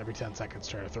minions. Every 10 seconds,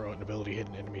 try to throw out an ability, hit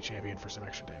an enemy champion for some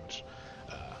extra damage.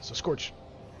 So Scorch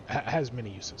has many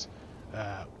uses.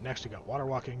 Next, we got Water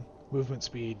Walking, movement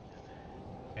speed,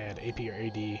 and AP or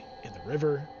AD in the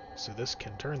river. So this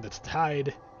can turn the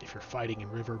tide if you're fighting in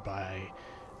river by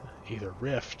either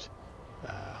Rift,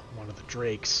 one of the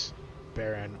Drakes,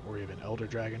 Baron, or even Elder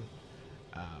Dragon.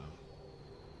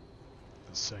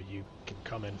 So you can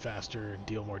come in faster and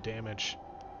deal more damage.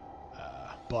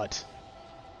 But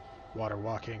Water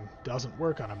Walking doesn't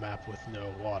work on a map with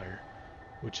no water,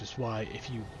 which is why if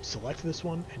you select this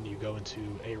one and you go into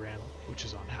Aran, which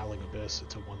is on Howling Abyss,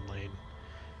 it's a one-lane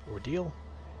ordeal,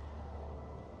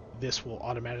 this will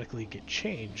automatically get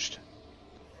changed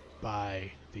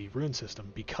by the rune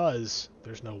system because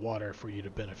there's no water for you to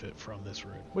benefit from this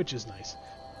rune, which is nice,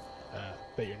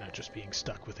 that you're not just being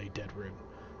stuck with a dead rune.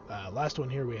 Last one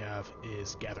here we have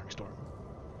is Gathering Storm.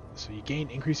 So you gain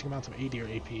increasing amounts of AD or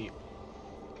AP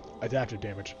adaptive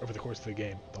damage over the course of the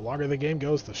game. The longer the game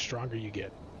goes, the stronger you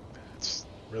get. That's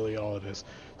really all it is.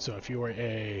 So if you are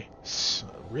a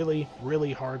really,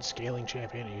 really hard scaling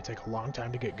champion and you take a long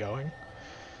time to get going,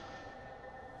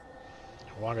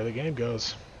 the longer the game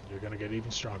goes, you're going to get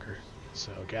even stronger.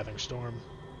 So Gathering Storm,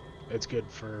 it's good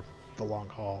for the long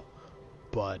haul,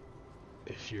 but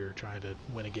if you're trying to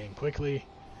win a game quickly,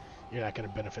 you're not going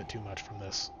to benefit too much from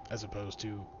this as opposed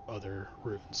to other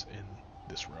runes in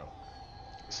this row.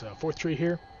 So fourth tree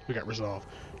here, we got Resolve,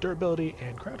 Durability,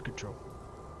 and Crowd Control.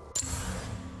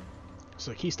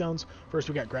 So Keystones, first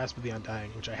we got Grasp of the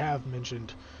Undying, which I have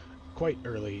mentioned quite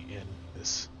early in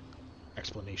this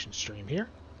explanation stream here.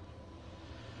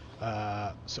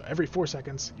 So every 4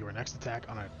 seconds, your next attack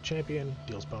on a champion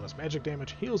deals bonus magic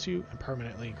damage, heals you, and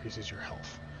permanently increases your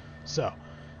health. So,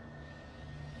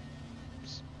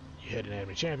 you hit an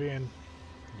enemy champion,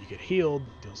 you get healed,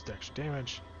 deals extra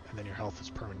damage, and then your health is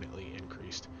permanently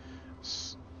increased.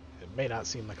 It may not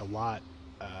seem like a lot,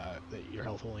 that your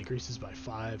health only increases by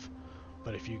 5,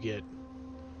 but if you get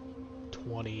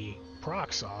 20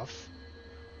 procs off,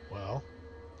 well,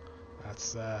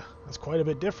 that's quite a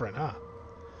bit different, huh?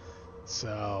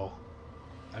 So,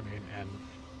 I mean, and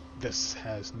this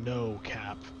has no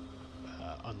cap,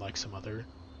 unlike some other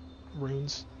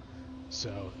runes,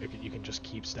 so you can just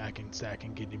keep stacking,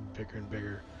 getting bigger and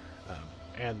bigger,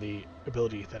 and the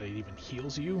ability that it even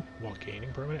heals you while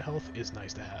gaining permanent health is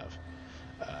nice to have.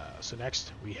 So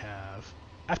next we have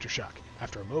Aftershock.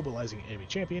 After immobilizing an enemy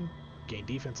champion, gain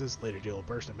defenses, later deal a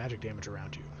burst of magic damage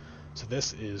around you. So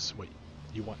this is what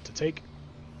you want to take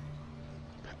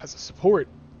as a support,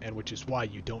 and which is why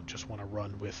you don't just want to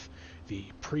run with the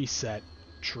preset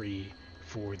tree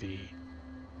for the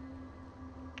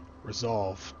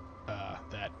Resolve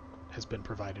that has been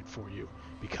provided for you,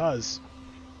 because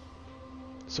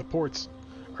supports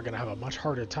are going to have a much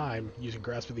harder time using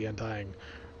Grasp of the Undying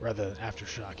rather than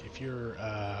Aftershock. If you're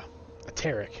a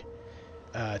Taric,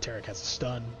 Taric has a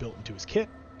stun built into his kit,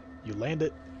 you land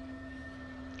it,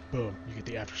 boom, you get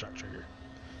the Aftershock trigger.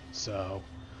 So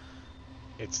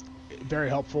it's very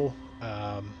helpful,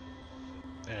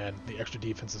 and the extra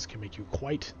defenses can make you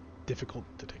quite difficult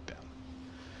to take down.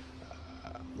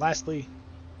 Lastly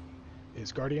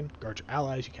is Guardian. Guard your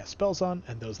allies you cast spells on,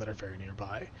 and those that are very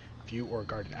nearby. If you or a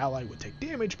guarded ally would take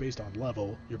damage based on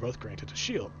level, you're both granted a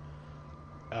shield.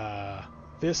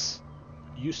 This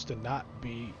used to not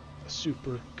be a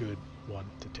super good one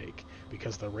to take,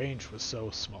 because the range was so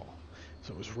small.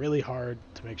 So it was really hard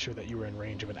to make sure that you were in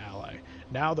range of an ally.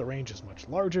 Now the range is much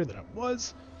larger than it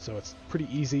was, so it's pretty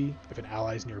easy if an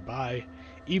ally is nearby,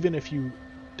 even if you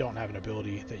don't have an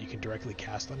ability that you can directly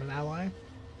cast on an ally.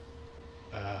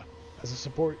 As a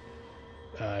support,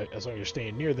 as long as you're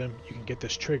staying near them, you can get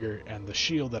this trigger, and the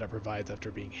shield that it provides after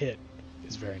being hit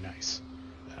is very nice.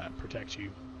 Protects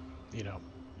you,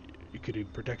 it could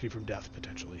even protect you from death,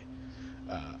 potentially.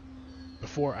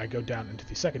 Before I go down into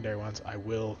the secondary ones, I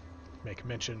will make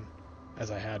mention, as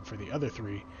I had for the other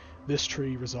three, this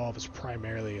tree Resolve is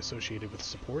primarily associated with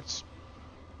supports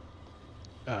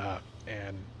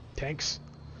and tanks,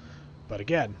 but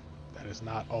again, that is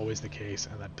not always the case,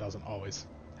 and that doesn't always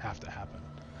have to happen.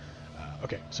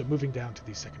 Okay, so moving down to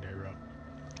the secondary row.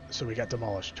 So we got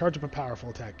Demolish. Charge up a powerful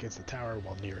attack against the tower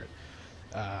while near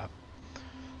it.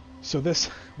 So this,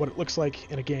 what it looks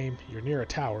like in a game, you're near a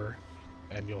tower,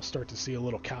 and you'll start to see a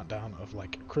little countdown of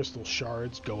like crystal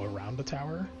shards go around the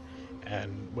tower,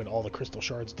 and when all the crystal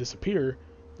shards disappear,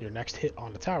 your next hit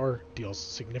on the tower deals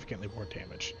significantly more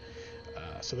damage.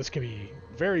 So this can be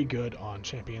very good on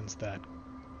champions that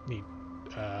need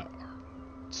are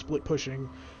split pushing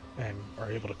and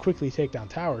are able to quickly take down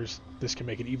towers. This can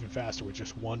make it even faster with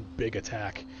just one big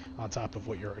attack on top of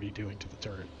what you're already doing to the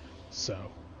turret.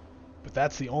 So, but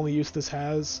that's the only use this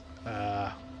has.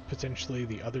 Potentially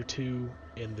the other two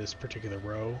in this particular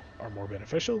row are more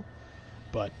beneficial,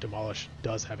 but Demolish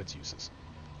does have its uses.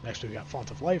 Next we got Font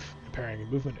of Life, impairing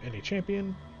movement of any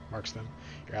champion, marks them.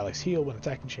 Your allies heal when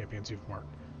attacking champions you've marked.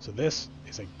 So this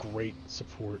is a great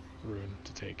support rune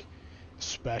to take,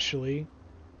 especially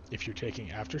if you're taking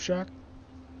Aftershock.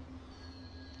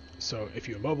 So if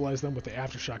you immobilize them with the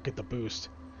Aftershock, get the boost,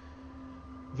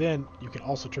 then you can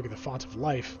also trigger the Font of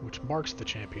Life, which marks the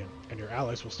champion, and your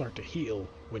allies will start to heal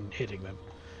when hitting them.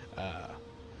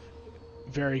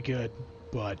 Very good,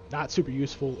 but not super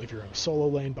useful if you're in a solo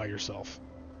lane by yourself,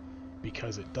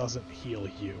 because it doesn't heal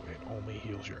you, it only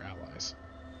heals your allies.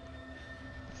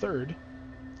 Third,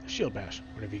 Shield Bash.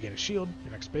 Whenever you gain a shield,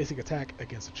 your next basic attack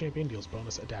against a champion deals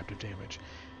bonus adaptive damage.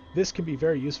 This can be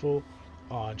very useful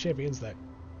on champions that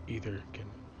either can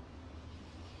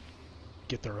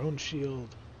get their own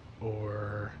shield,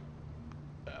 or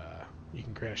you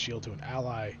can grant a shield to an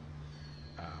ally.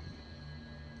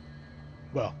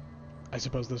 Well, I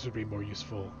suppose this would be more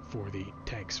useful for the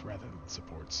tanks rather than the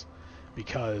supports,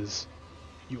 because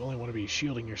you only want to be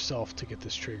shielding yourself to get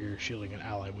this trigger. Shielding an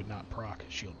ally would not proc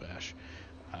Shield Bash.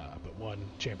 But one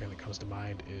champion that comes to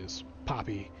mind is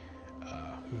Poppy,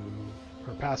 who,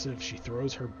 her passive, she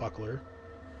throws her buckler,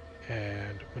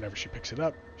 and whenever she picks it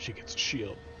up, she gets a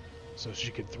shield. So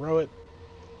she could throw it,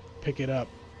 pick it up,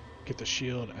 get the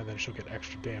shield, and then she'll get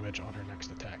extra damage on her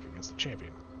next attack against the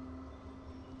champion.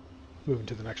 Moving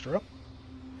to the next row.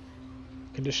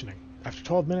 Conditioning. After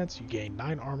 12 minutes, you gain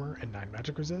 9 armor and 9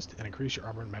 magic resist, and increase your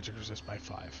armor and magic resist by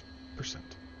 5%.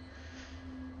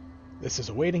 This is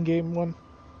a waiting game one.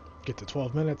 Get to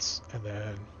 12 minutes, and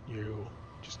then you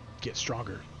just get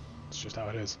stronger. It's just how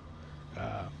it is.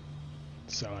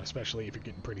 So, especially if you're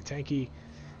getting pretty tanky,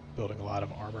 building a lot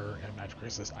of armor and magic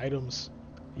resist items,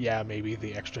 yeah, maybe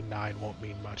the extra 9 won't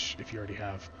mean much if you already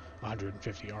have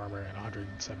 150 armor and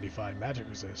 175 magic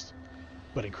resist,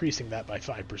 but increasing that by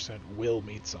 5% will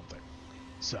mean something.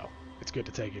 So, it's good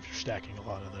to take if you're stacking a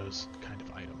lot of those kind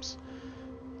of items.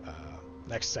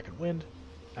 Next, Second Wind.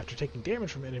 After taking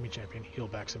damage from an enemy champion, heal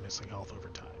back some missing health over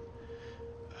time.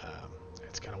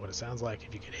 It's kind of what it sounds like.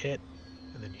 If you get hit,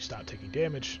 and then you stop taking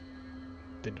damage,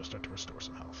 then you'll start to restore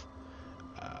some health.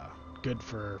 Good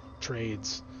for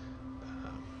trades.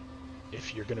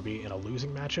 If you're going to be in a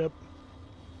losing matchup,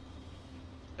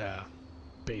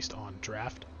 based on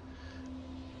draft,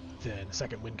 then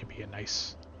Second Wind can be a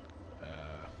nice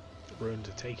rune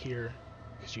to take here,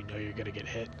 because you know you're going to get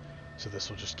hit, so this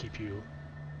will just keep you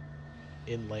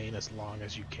in lane as long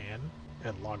as you can,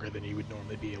 and longer than you would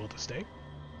normally be able to stay.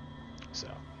 So,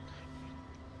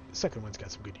 Second Wind's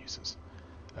got some good uses.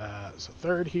 So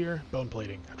third here, Bone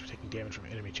Plating. After taking damage from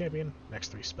an enemy champion, next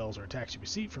 3 spells or attacks you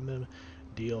receive from them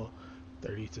deal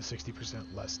 30 to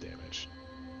 60% less damage.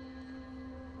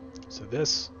 So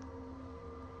this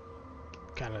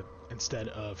kind of, instead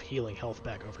of healing health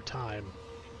back over time,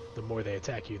 the more they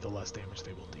attack you, the less damage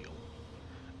they will deal.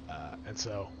 And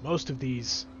so most of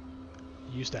these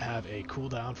used to have a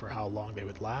cooldown for how long they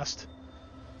would last.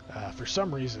 For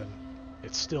some reason,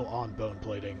 it's still on Bone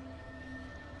Plating,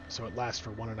 so it lasts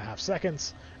for 1.5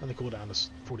 seconds, and the cooldown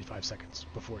is 45 seconds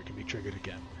before it can be triggered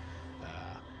again.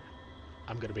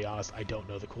 I'm going to be honest, I don't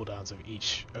know the cooldowns of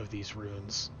each of these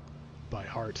runes by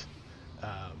heart.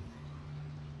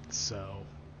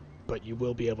 But you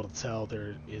will be able to tell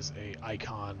there is a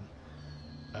icon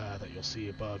that you'll see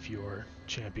above your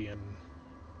champion,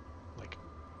 like,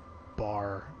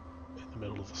 bar in the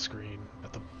middle of the screen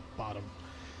at the bottom,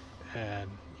 and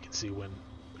you can see when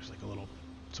there's like a little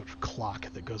sort of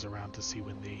clock that goes around to see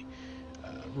when the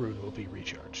rune will be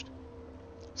recharged.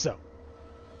 So,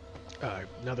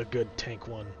 another good tank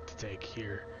one to take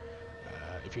here,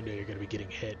 if you know you're going to be getting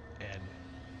hit and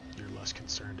you're less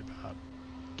concerned about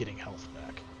getting health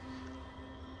back.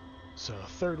 So,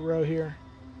 third row here,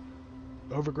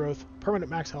 Overgrowth. Permanent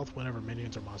max health whenever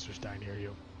minions or monsters die near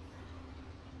you.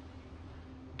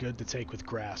 Good to take with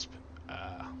Grasp.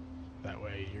 That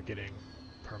way you're getting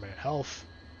permanent health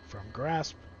from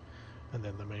Grasp, and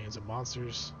then the minions and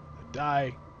monsters that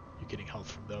die, you're getting health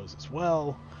from those as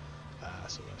well.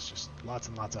 So that's just lots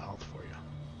and lots of health for you.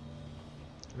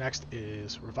 Next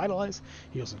is Revitalize.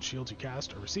 Heals and shields you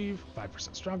cast or receive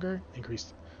 5% stronger,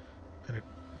 increased an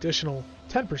additional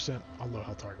 10% on low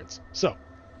health targets. So,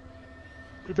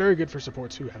 very good for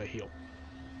supports who have a heal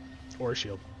or a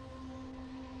shield.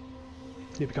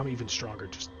 They become even stronger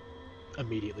just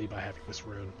immediately by having this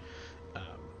rune.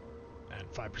 And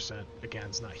 5% again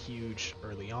is not huge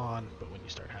early on, but when you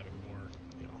start having more,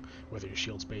 whether your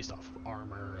shield's based off of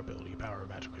armor, ability, power,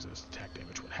 magic resist, attack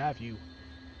damage, what have you,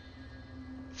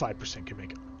 5% can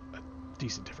make a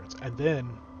decent difference. And then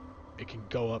it can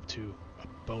go up to a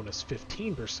bonus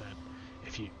 15%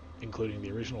 if you, including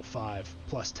the original 5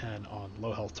 plus 10 on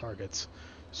low health targets.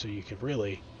 So you could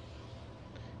really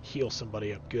heal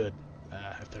somebody up good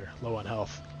if they're low on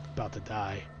health, about to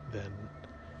die. Then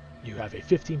you have a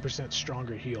 15%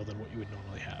 stronger heal than what you would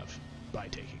normally have by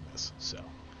taking this. So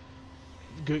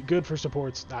good for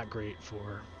supports, not great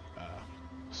for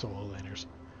solo laners.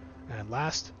 And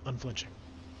last, Unflinching.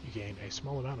 You gain a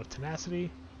small amount of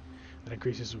tenacity that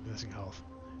increases with missing health.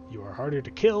 You are harder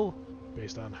to kill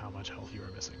based on how much health you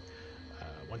are missing.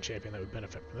 One champion that would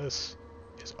benefit from this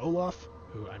is Olaf,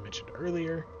 who I mentioned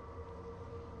earlier.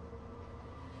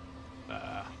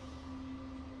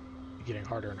 Getting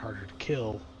harder and harder to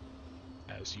kill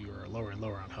as you are lower and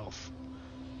lower on health.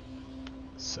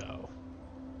 So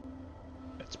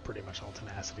that's pretty much all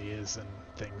tenacity is, and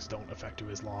things don't affect you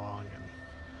as long, and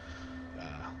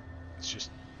it's just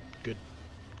good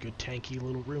tanky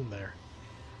little rune there.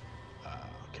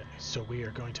 Okay, so we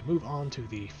are going to move on to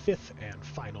the 5th and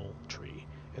final tree,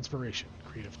 Inspiration,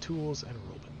 Creative Tools, and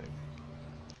Rule Bending.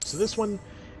 So this one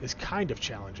is kind of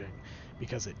challenging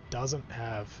because it doesn't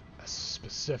have a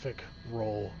specific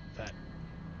role that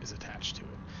is attached to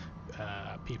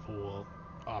it. People will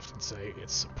often say it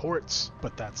supports,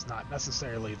 but that's not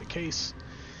necessarily the case.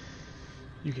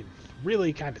 You can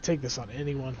really kind of take this on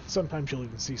anyone. Sometimes you'll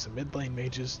even see some mid lane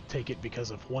mages take it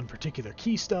because of one particular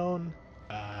keystone.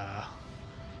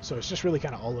 So it's just really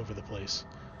kind of all over the place.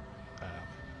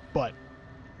 But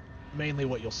mainly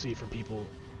what you'll see from people,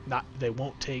 they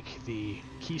won't take the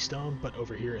keystone, but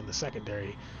over here in the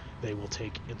secondary, they will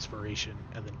take Inspiration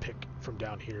and then pick from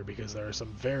down here because there are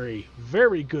some very,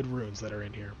 very good runes that are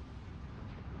in here.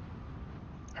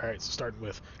 Alright, so starting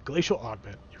with Glacial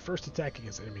Augment. Your first attack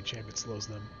against enemy champion slows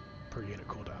them per unit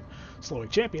cooldown. Slowing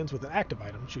champions with an active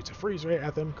item shoots a freeze ray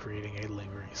at them, creating a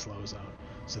lingering slow zone.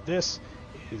 So this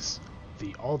is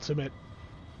the ultimate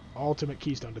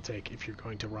keystone to take if you're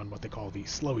going to run what they call the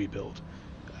Slowy build,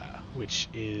 which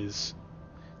is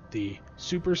the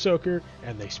Super Soaker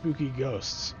and the Spooky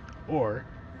Ghosts, or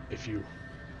if you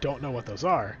don't know what those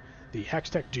are, the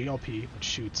Hextech GLP, which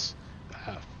shoots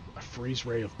a freeze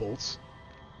ray of bolts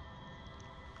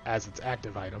as its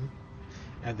active item,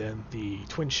 and then the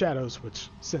Twin Shadows, which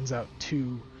sends out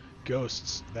 2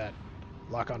 ghosts that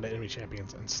lock onto enemy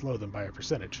champions and slow them by a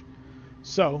percentage.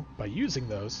 So, by using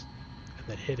those, and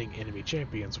then hitting enemy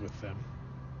champions with them,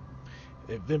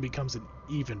 it then becomes an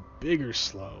even bigger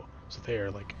slow. So they are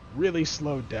like really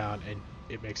slowed down, and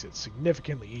it makes it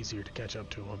significantly easier to catch up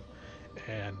to them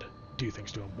and do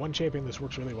things to them. One champion this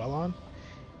works really well on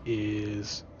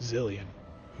is Zillion,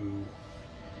 who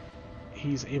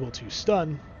he's able to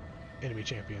stun enemy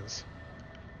champions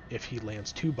if he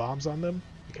lands 2 bombs on them,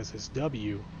 because his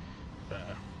W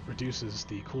reduces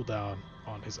the cooldown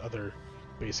on his other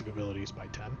basic abilities by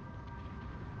 10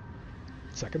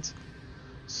 seconds.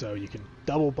 So you can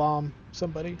double bomb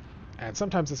somebody, and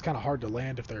sometimes it's kind of hard to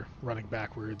land if they're running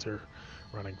backwards or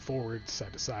running forward,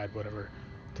 side to side, whatever,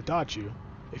 to dodge you.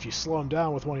 If you slow them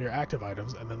down with one of your active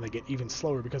items and then they get even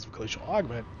slower because of Glacial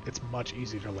Augment, it's much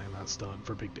easier to land that stun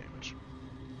for big damage.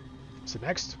 So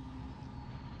next,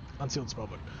 Unsealed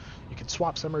Spellbook. You can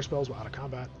swap summoner spells while out of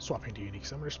combat. Swapping to unique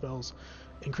summoner spells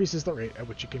increases the rate at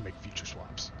which you can make future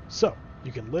swaps. So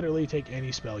you can literally take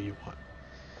any spell you want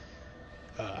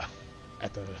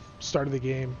at the start of the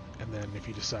game, and then if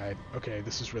you decide, okay,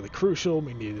 this is really crucial,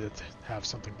 we need to have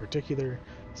something particular,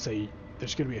 say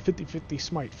there's going to be a 50-50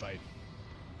 smite fight,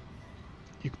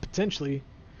 you could potentially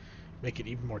make it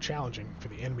even more challenging for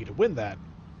the enemy to win that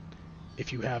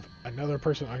if you have another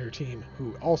person on your team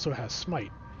who also has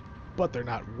smite, but they're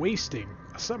not wasting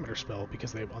a summoner spell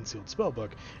because they have Unsealed Spellbook,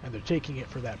 and they're taking it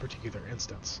for that particular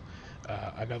instance.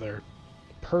 Another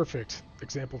perfect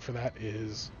example for that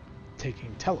is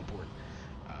taking Teleport.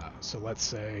 So let's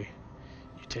say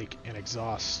you take an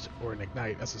Exhaust or an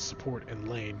Ignite as a support in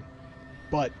lane,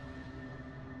 but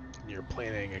you're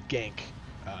planning a gank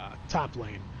top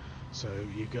lane, so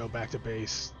you go back to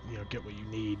base, get what you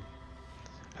need,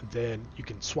 and then you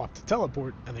can swap to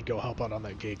Teleport and then go help out on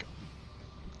that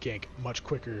gank much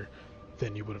quicker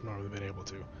than you would have normally been able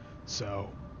to. So,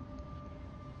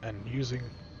 and using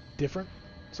different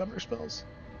summoner spells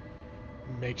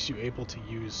makes you able to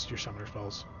use your summoner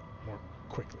spells more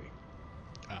quickly.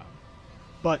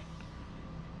 But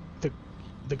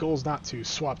the goal is not to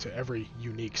swap to every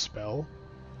unique spell,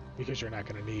 because you're not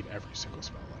going to need every single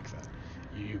spell like that.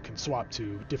 You can swap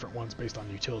to different ones based on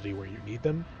utility where you need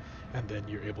them, and then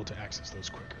you're able to access those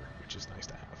quicker, which is nice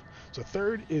to have. So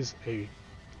third is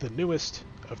the newest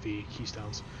of the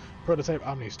keystones, Prototype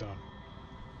Omnistone.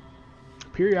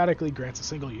 Periodically grants a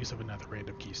single use of another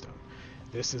random keystone.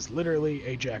 This is literally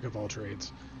a jack of all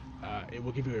trades. It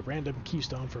will give you a random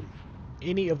keystone from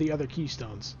any of the other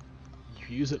keystones.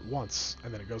 You use it once,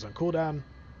 and then it goes on cooldown,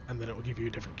 and then it will give you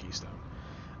a different keystone.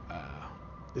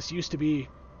 This used to be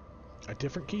a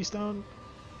different keystone,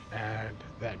 and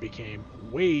that became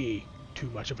way too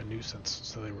much of a nuisance,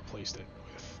 so they replaced it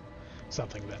with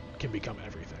something that can become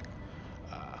everything.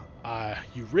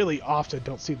 You really often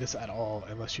don't see this at all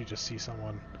unless you just see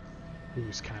someone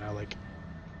who's kind of like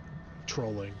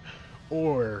trolling,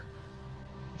 or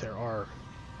there are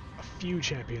a few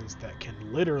champions that can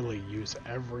literally use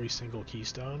every single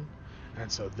keystone,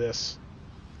 and so this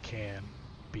can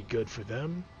be good for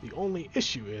them. The only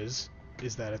issue is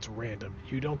that it's random.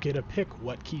 You don't get to pick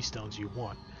what keystones you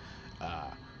want.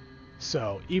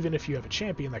 So even if you have a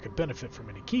champion that could benefit from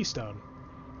any keystone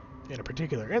in a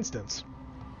particular instance,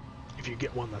 if you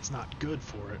get one that's not good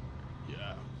for it,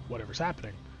 whatever's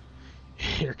happening,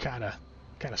 you're kind of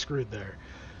screwed there.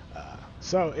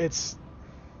 So it's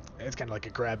kind of like a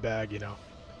grab bag,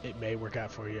 It may work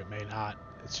out for you, it may not.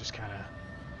 It's just kind of,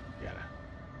 you gotta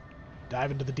dive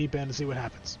into the deep end and see what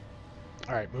happens.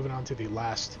 Alright, moving on to the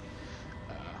last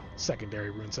secondary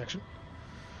rune section.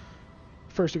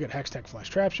 First we get Hex Tech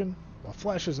Flash Traption. While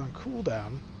Flash is on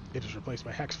cooldown, it is replaced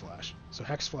by Hex Flash. So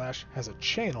Hex Flash has a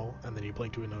channel, and then you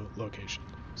blink to a location.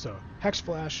 So Hex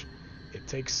Flash, it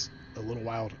takes a little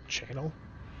while to channel.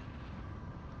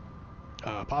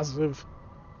 Positive,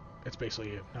 it's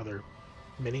basically another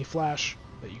mini flash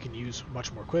that you can use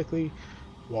much more quickly,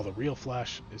 while the real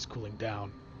flash is cooling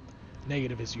down.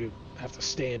 Negative is you have to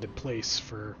stand in place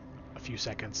for a few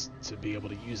seconds to be able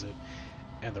to use it,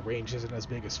 and the range isn't as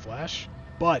big as flash,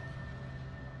 but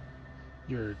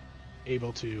you're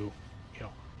able to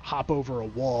hop over a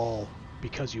wall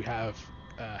because you have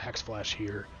Hex Flash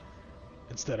here.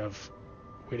 Instead of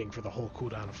waiting for the whole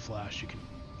cooldown of flash, you can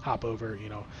hop over.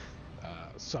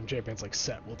 Some champions like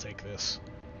Set will take this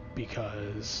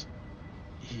because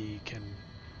he can,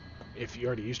 if you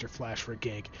already used your flash for a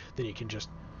gank, then you can just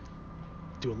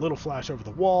do a little flash over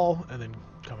the wall and then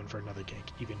come in for another gank,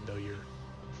 even though your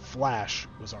flash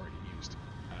was already used.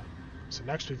 So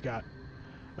next we've got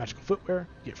Magical Footwear.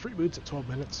 You get free boots at 12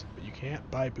 minutes, but you can't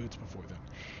buy boots before then.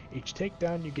 Each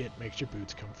takedown you get makes your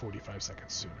boots come 45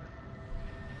 seconds sooner.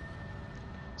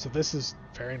 So this is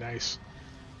very nice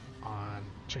on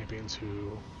champions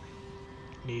who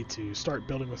need to start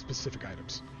building with specific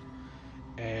items.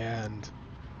 And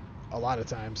a lot of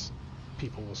times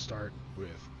people will start with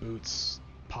boots,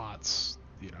 pots,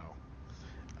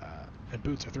 and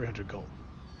boots are 300 gold.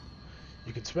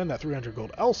 You can spend that 300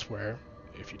 gold elsewhere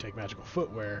if you take Magical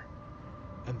Footwear,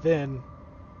 and then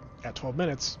at 12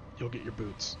 minutes you'll get your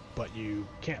boots, but you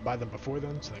can't buy them before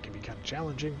then, so that can be kind of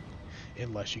challenging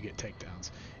unless you get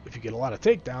takedowns. If you get a lot of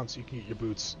takedowns, you can get your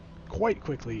boots quite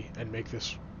quickly and make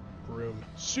this room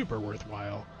super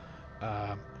worthwhile.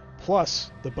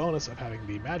 Plus the bonus of having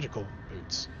the magical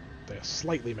boots, the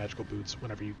slightly magical boots,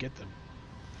 whenever you get them,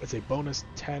 it's a bonus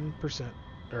 10%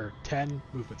 or 10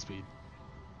 movement speed.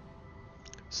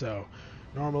 So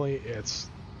normally it's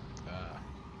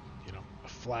a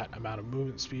flat amount of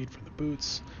movement speed from the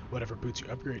boots. Whatever boots you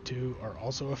upgrade to are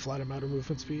also a flat amount of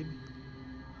movement speed.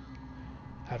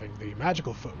 Having the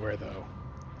magical footwear, though,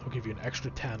 will give you an extra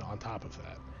 10 on top of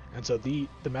that. And so the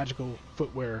magical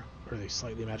footwear, or the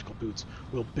slightly magical boots,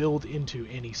 will build into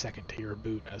any second tier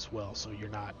boot as well, so you're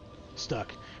not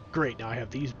stuck. Great, now I have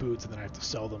these boots and then I have to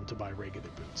sell them to buy regular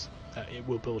boots. It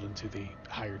will build into the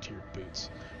higher tiered boots,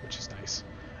 which is nice.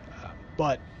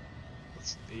 But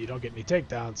you don't get any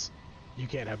takedowns, you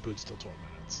can't have boots till 12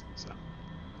 minutes. So,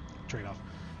 trade-off.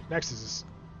 Next is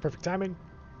perfect timing.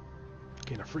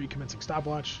 Gain a free commencing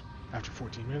stopwatch. After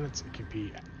 14 minutes, it can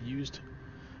be used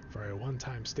for a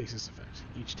one-time stasis effect.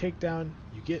 Each takedown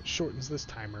you get shortens this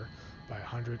timer by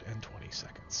 120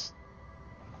 seconds.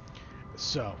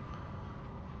 So,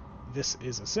 this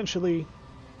is essentially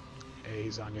a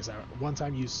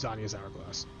one-time use Zanya's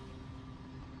Hourglass.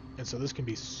 And so this can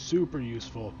be super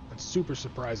useful and super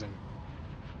surprising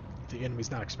if the enemy's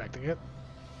not expecting it.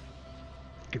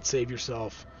 You can save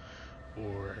yourself,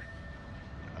 or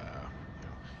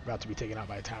about to be taken out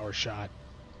by a tower shot,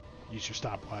 use your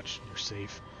stopwatch, and you're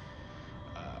safe.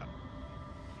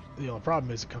 The only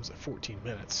problem is it comes at 14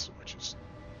 minutes, which is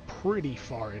pretty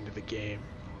far into the game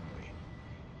normally.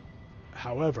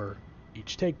 However,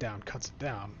 each takedown cuts it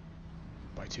down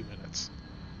by 2 minutes.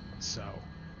 So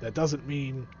that doesn't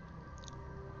mean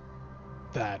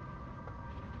that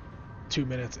 2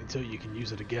 minutes until you can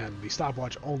use it again. The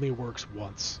stopwatch only works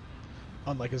once,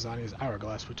 unlike Azania's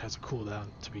Hourglass, which has a cooldown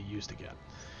to be used again.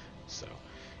 So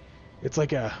it's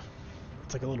like a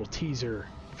little teaser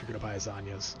if you're gonna buy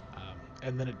Azania's,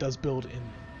 and then it does build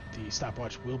in. The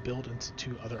stopwatch will build into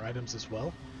 2 other items as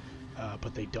well,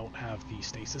 but they don't have the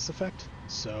stasis effect,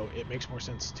 so it makes more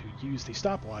sense to use the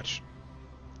stopwatch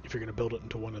if you're going to build it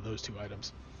into one of those 2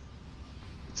 items.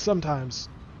 Sometimes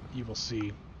you will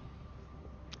see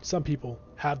some people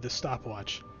have the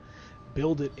stopwatch,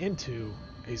 build it into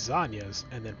a Zanya's,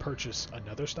 and then purchase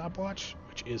another stopwatch,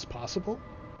 which is possible.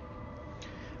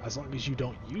 As long as you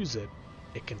don't use it,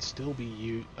 it can still be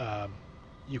used.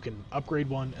 You can upgrade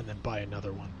one and then buy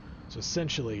another one. So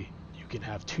essentially, you can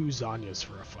have 2 Zanyas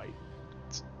for a fight,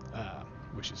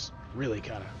 which is really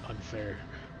kind of unfair.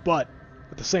 But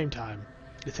at the same time,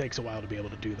 it takes a while to be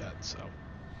able to do that. So,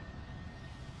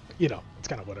 it's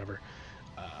kind of whatever.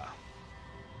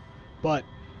 But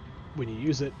when you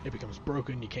use it, it becomes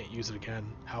broken. You can't use it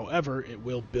again. However, it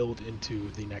will build into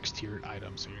the next tiered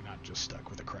item, so you're not just stuck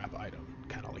with a crap item,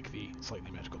 kind of like the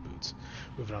slightly magical boots.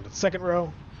 Moving on to the second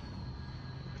row.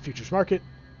 Futures market,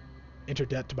 enter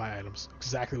debt to buy items.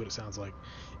 Exactly what it sounds like.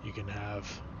 You can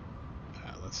have,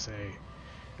 let's say,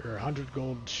 you're 100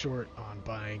 gold short on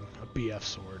buying a BF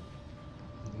sword.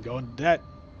 You can go into debt,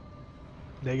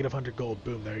 negative 100 gold,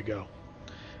 boom, there you go.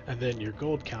 And then your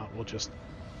gold count will just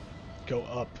go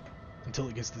up until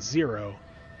it gets to 0.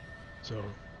 So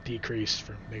decrease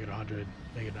from negative 100,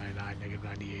 negative 99, negative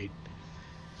 98,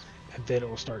 and then it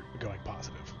will start going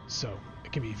positive. So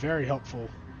it can be very helpful.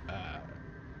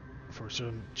 For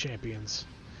certain champions,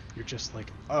 you're just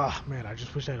like, oh man, I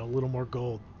just wish I had a little more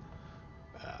gold.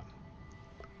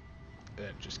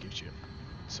 That just gives you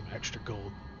some extra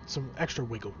gold, some extra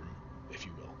wiggle room, if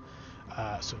you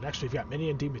will. So next we've got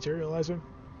Minion Dematerializer.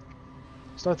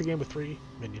 Start the game with 3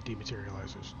 Minion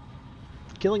Dematerializers.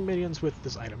 Killing minions with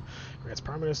this item grants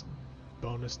permanent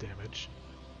bonus damage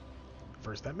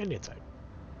versus that minion type.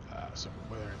 So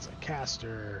whether it's a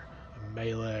caster, a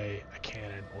melee, a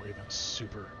cannon, or even a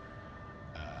super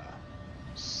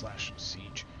slash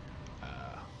siege.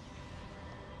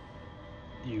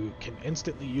 You can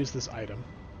instantly use this item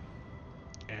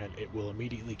and it will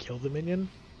immediately kill the minion,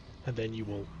 and then you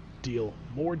will deal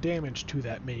more damage to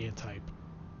that minion type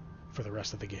for the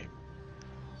rest of the game.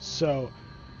 So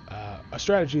a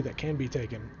strategy that can be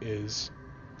taken is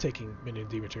taking Minion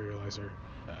Dematerializer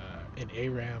in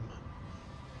ARAM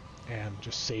and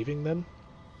just saving them.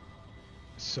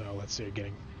 So let's say you're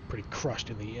getting pretty crushed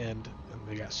in the end and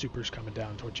they got supers coming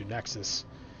down towards your Nexus.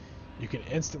 You can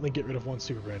instantly get rid of one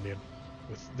super minion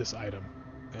with this item,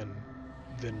 and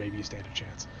then maybe you stand a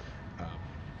chance.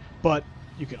 But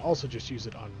you can also just use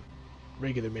it on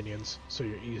regular minions, so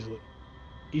you're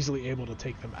easily able to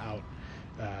take them out,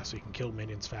 so you can kill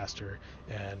minions faster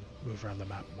and move around the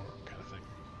map more, kind of thing.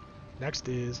 Next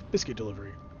is biscuit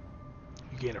delivery.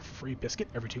 You gain a free biscuit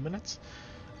every 2 minutes,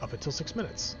 up until 6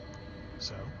 minutes.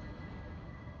 So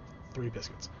 3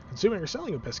 biscuits. Consuming or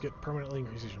selling a biscuit permanently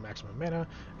increases your maximum mana,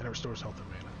 and it restores health and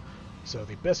mana. So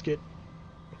the biscuit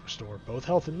will restore both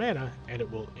health and mana, and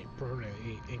it will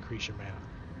permanently increase your mana.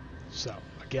 So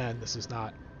again, this is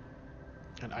not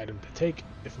an item to take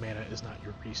if mana is not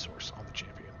your resource on the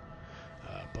champion.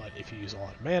 But if you use a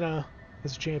lot of mana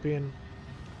as a champion,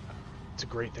 it's a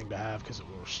great thing to have because it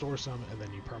will restore some, and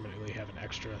then you permanently have an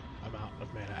extra amount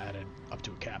of mana added up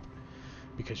to a cap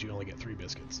because you only get 3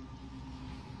 biscuits.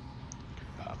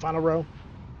 Final row,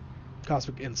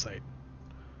 Cosmic Insight.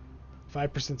 5%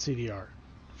 CDR,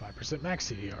 5%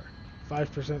 max CDR,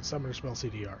 5% summoner spell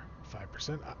CDR,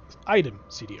 5% item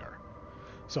CDR.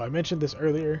 So I mentioned this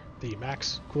earlier, the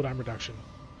max cooldown reduction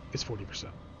is 40%.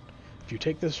 If you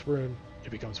take this rune, it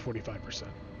becomes 45%.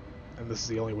 And this is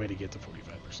the only way to get to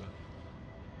 45%.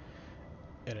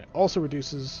 And it also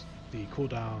reduces the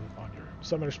cooldown on your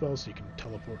summoner spells, so you can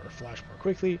teleport or flash more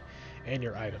quickly, and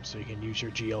your items, so you can use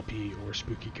your GLP or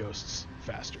spooky ghosts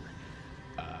faster,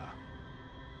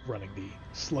 running the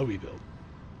slowy build.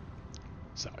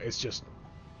 So it's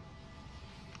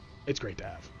great to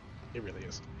have. It really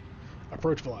is.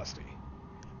 Approach velocity.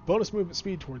 Bonus movement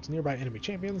speed towards nearby enemy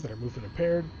champions that are movement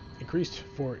impaired, increased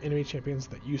for enemy champions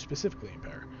that you specifically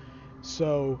impair.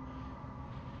 So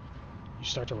you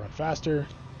start to run faster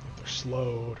if they're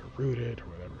slowed or rooted or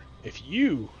whatever. If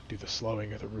you do the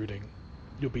slowing or the rooting,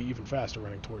 you'll be even faster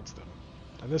running towards them.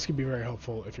 And this can be very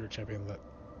helpful if you're a champion that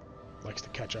likes to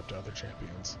catch up to other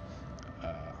champions,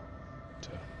 to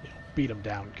beat them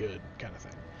down good, kind of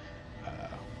thing.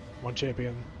 One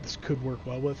champion this could work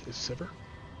well with is Sivir,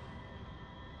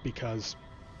 because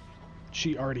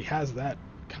she already has that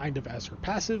kind of as her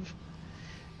passive,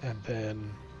 and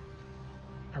then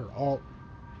her ult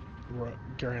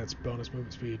grants bonus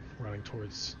movement speed running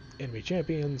towards enemy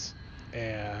champions,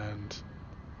 and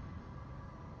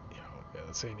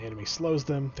let's say an enemy slows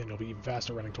them, then you'll be even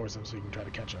faster running towards them, so you can try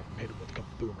to catch up and hit them with a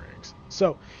couple boomerangs.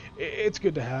 So it's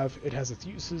good to have. It has its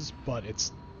uses, but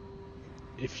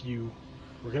if you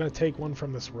were going to take one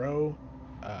from this row,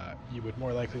 you would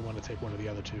more likely want to take one of the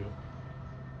other two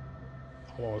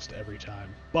almost every time.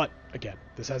 But again,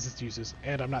 this has its uses,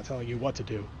 and I'm not telling you what to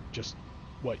do, just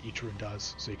what each rune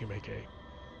does, so you can make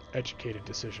a educated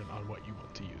decision on what you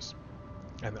want to use.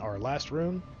 And our last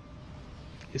rune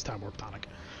is Time Warp Tonic.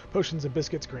 Potions and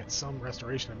biscuits grant some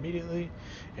restoration immediately,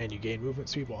 and you gain movement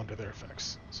speed while under their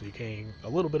effects. So you gain a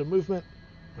little bit of movement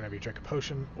whenever you drink a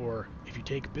potion, or if you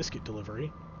take biscuit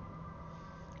delivery,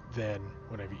 then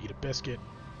whenever you eat a biscuit,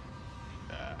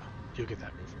 you'll get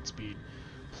that movement speed.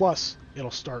 Plus,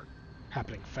 it'll start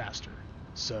happening faster.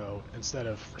 So instead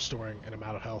of restoring an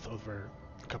amount of health over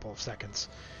a couple of seconds,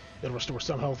 it'll restore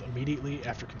some health immediately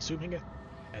after consuming it,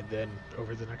 and then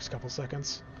over the next couple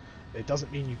seconds. It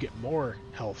doesn't mean you get more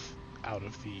health out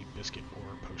of the biscuit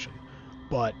or potion,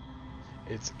 but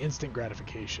it's instant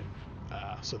gratification,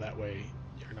 so that way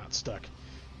you're not stuck.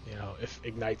 If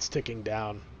Ignite's ticking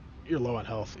down, you're low on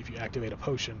health. If you activate a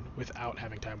potion without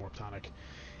having Time Warp Tonic,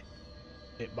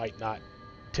 it might not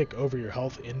tick over your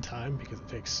health in time because it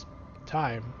takes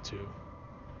time to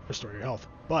restore your health.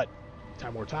 But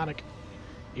Time Warp Tonic,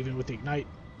 even with the Ignite,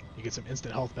 you get some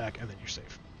instant health back, and then you're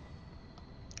safe.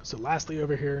 So lastly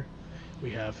over here, we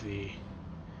have the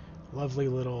lovely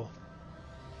little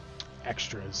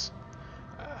extras.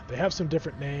 They have some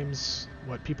different names,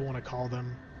 what people want to call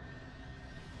them.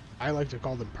 I like to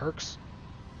call them perks.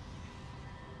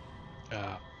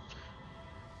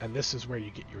 And this is where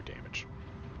you get your damage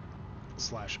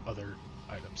 / other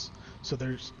items. So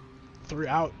there's,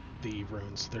 throughout the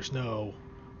runes, there's no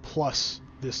plus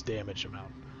this damage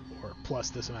amount, or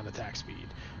plus this amount of attack speed,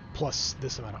 plus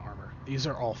this amount of armor. These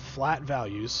are all flat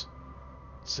values,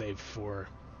 save for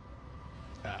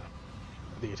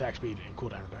the attack speed and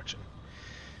cooldown reduction.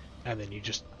 And then you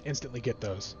just instantly get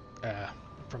those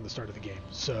from the start of the game.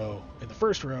 So in the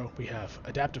first row, we have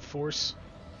Adaptive Force,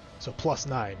 so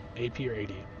 +9, AP or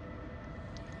AD.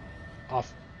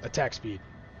 Off attack speed,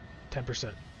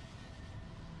 10%.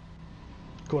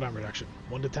 Cooldown reduction,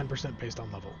 1 to 10% based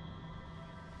on level.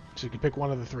 So you can pick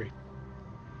one of the three.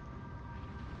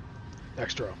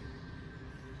 Next row,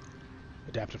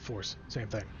 Adaptive Force, same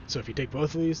thing. So if you take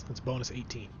both of these, that's bonus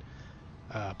 18.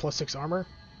 +6 armor,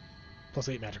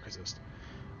 +8 magic resist.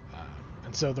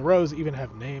 And so the rows even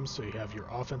have names, so you have your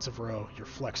offensive row, your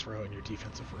flex row, and your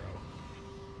defensive row.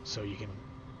 So you can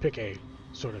pick a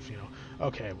sort of,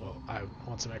 okay, well, I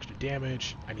want some extra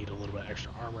damage, I need a little bit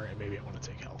extra armor, and maybe I want to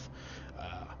take health.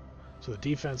 So the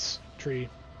defense tree,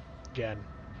 again,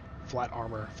 flat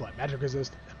armor, flat magic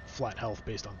resist, and flat health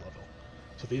based on level.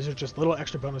 So these are just little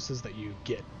extra bonuses that you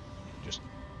get just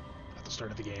at the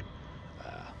start of the game.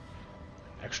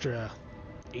 Extra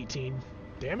 18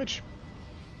 damage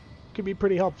could be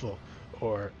pretty helpful,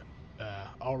 or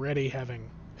already having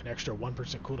an extra 1%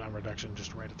 cooldown reduction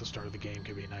just right at the start of the game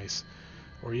could be nice.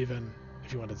 Or even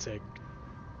if you want to take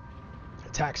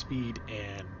attack speed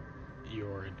and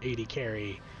you're an 80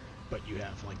 carry, but you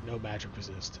have like no magic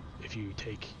resist. If you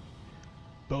take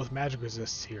both magic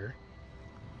resists here,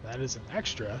 that is an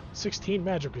extra 16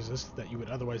 magic resist that you would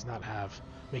otherwise not have,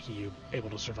 making you able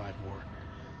to survive more.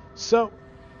 So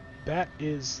that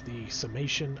is the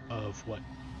summation of what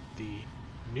the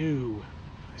new,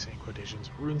 I say in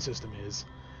quotations, rune system is,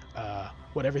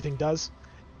 what everything does,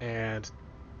 and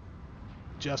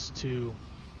just to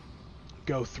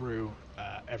go through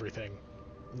everything,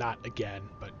 not again,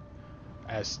 but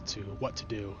as to what to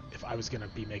do if I was going to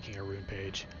be making a rune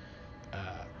page.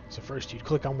 So first you'd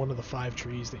click on one of the 5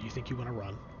 trees that you think you want to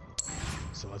run.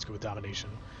 So let's go with Domination.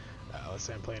 Let's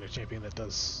say I'm playing a champion that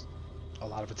does a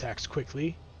lot of attacks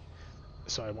quickly,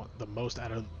 so I want the most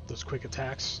out of those quick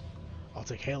attacks. I'll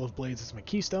take Hail of Blades as my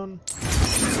keystone.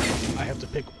 I have to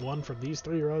pick one from these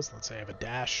 3 rows. Let's say I have a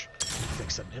dash, take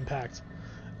sudden impact.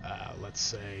 Let's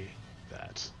say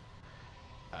that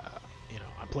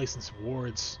I'm placing some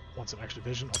wards, want some extra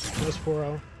vision, I'll take those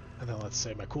 4-0. And then let's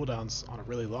say my cooldown's on a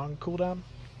really long cooldown,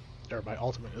 or my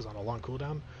ultimate is on a long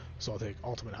cooldown, so I'll take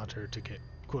Ultimate Hunter to get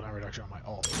cooldown reduction on my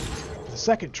alt. For the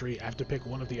second tree, I have to pick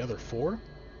one of the other 4,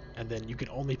 and then you can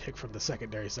only pick from the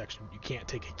secondary section. You can't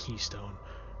take a keystone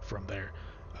from there.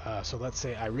 So let's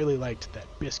say I really liked that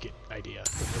biscuit idea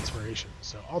of inspiration.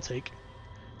 So I'll take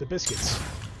the biscuits.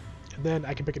 And then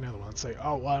I can pick another one and say,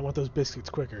 oh, well, I want those biscuits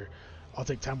quicker. I'll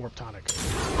take Time Warp Tonic.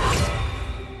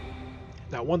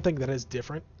 Now, one thing that is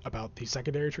different about the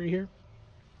secondary tree here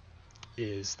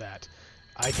is that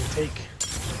I can take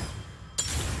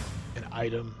an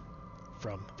item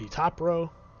from the top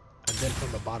row and then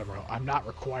from the bottom row. I'm not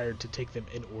required to take them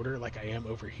in order like I am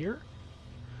over here.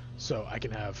 So I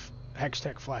can have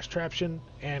Hextech, Flash Traption,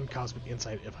 and Cosmic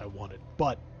Insight if I wanted.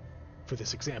 But for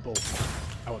this example,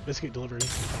 I want Biscuit Delivery and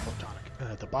Time Warp Tonic. And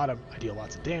at the bottom, I deal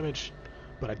lots of damage,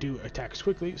 but I do attacks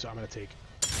quickly, so I'm going to take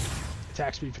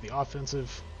Attack Speed for the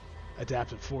offensive,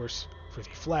 Adaptive Force for the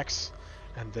flex,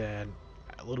 and then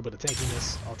a little bit of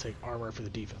tankiness. I'll take Armor for the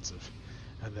defensive.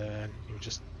 And then you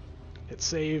just hit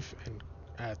save, and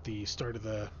at the start of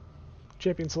the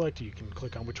champion select, you can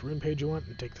click on which rune page you want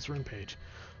and take this rune page.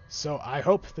 So I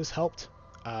hope this helped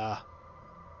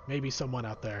maybe someone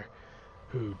out there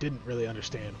who didn't really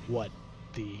understand what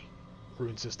the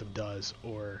rune system does,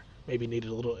 or maybe needed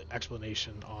a little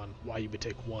explanation on why you would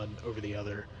take one over the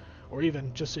other, or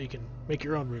even just so you can make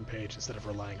your own rune page instead of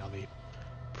relying on the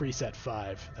preset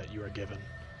 5 that you are given.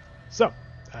 So,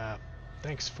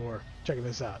 thanks for checking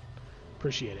this out.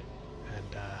 Appreciate it.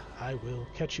 And I will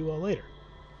catch you all later.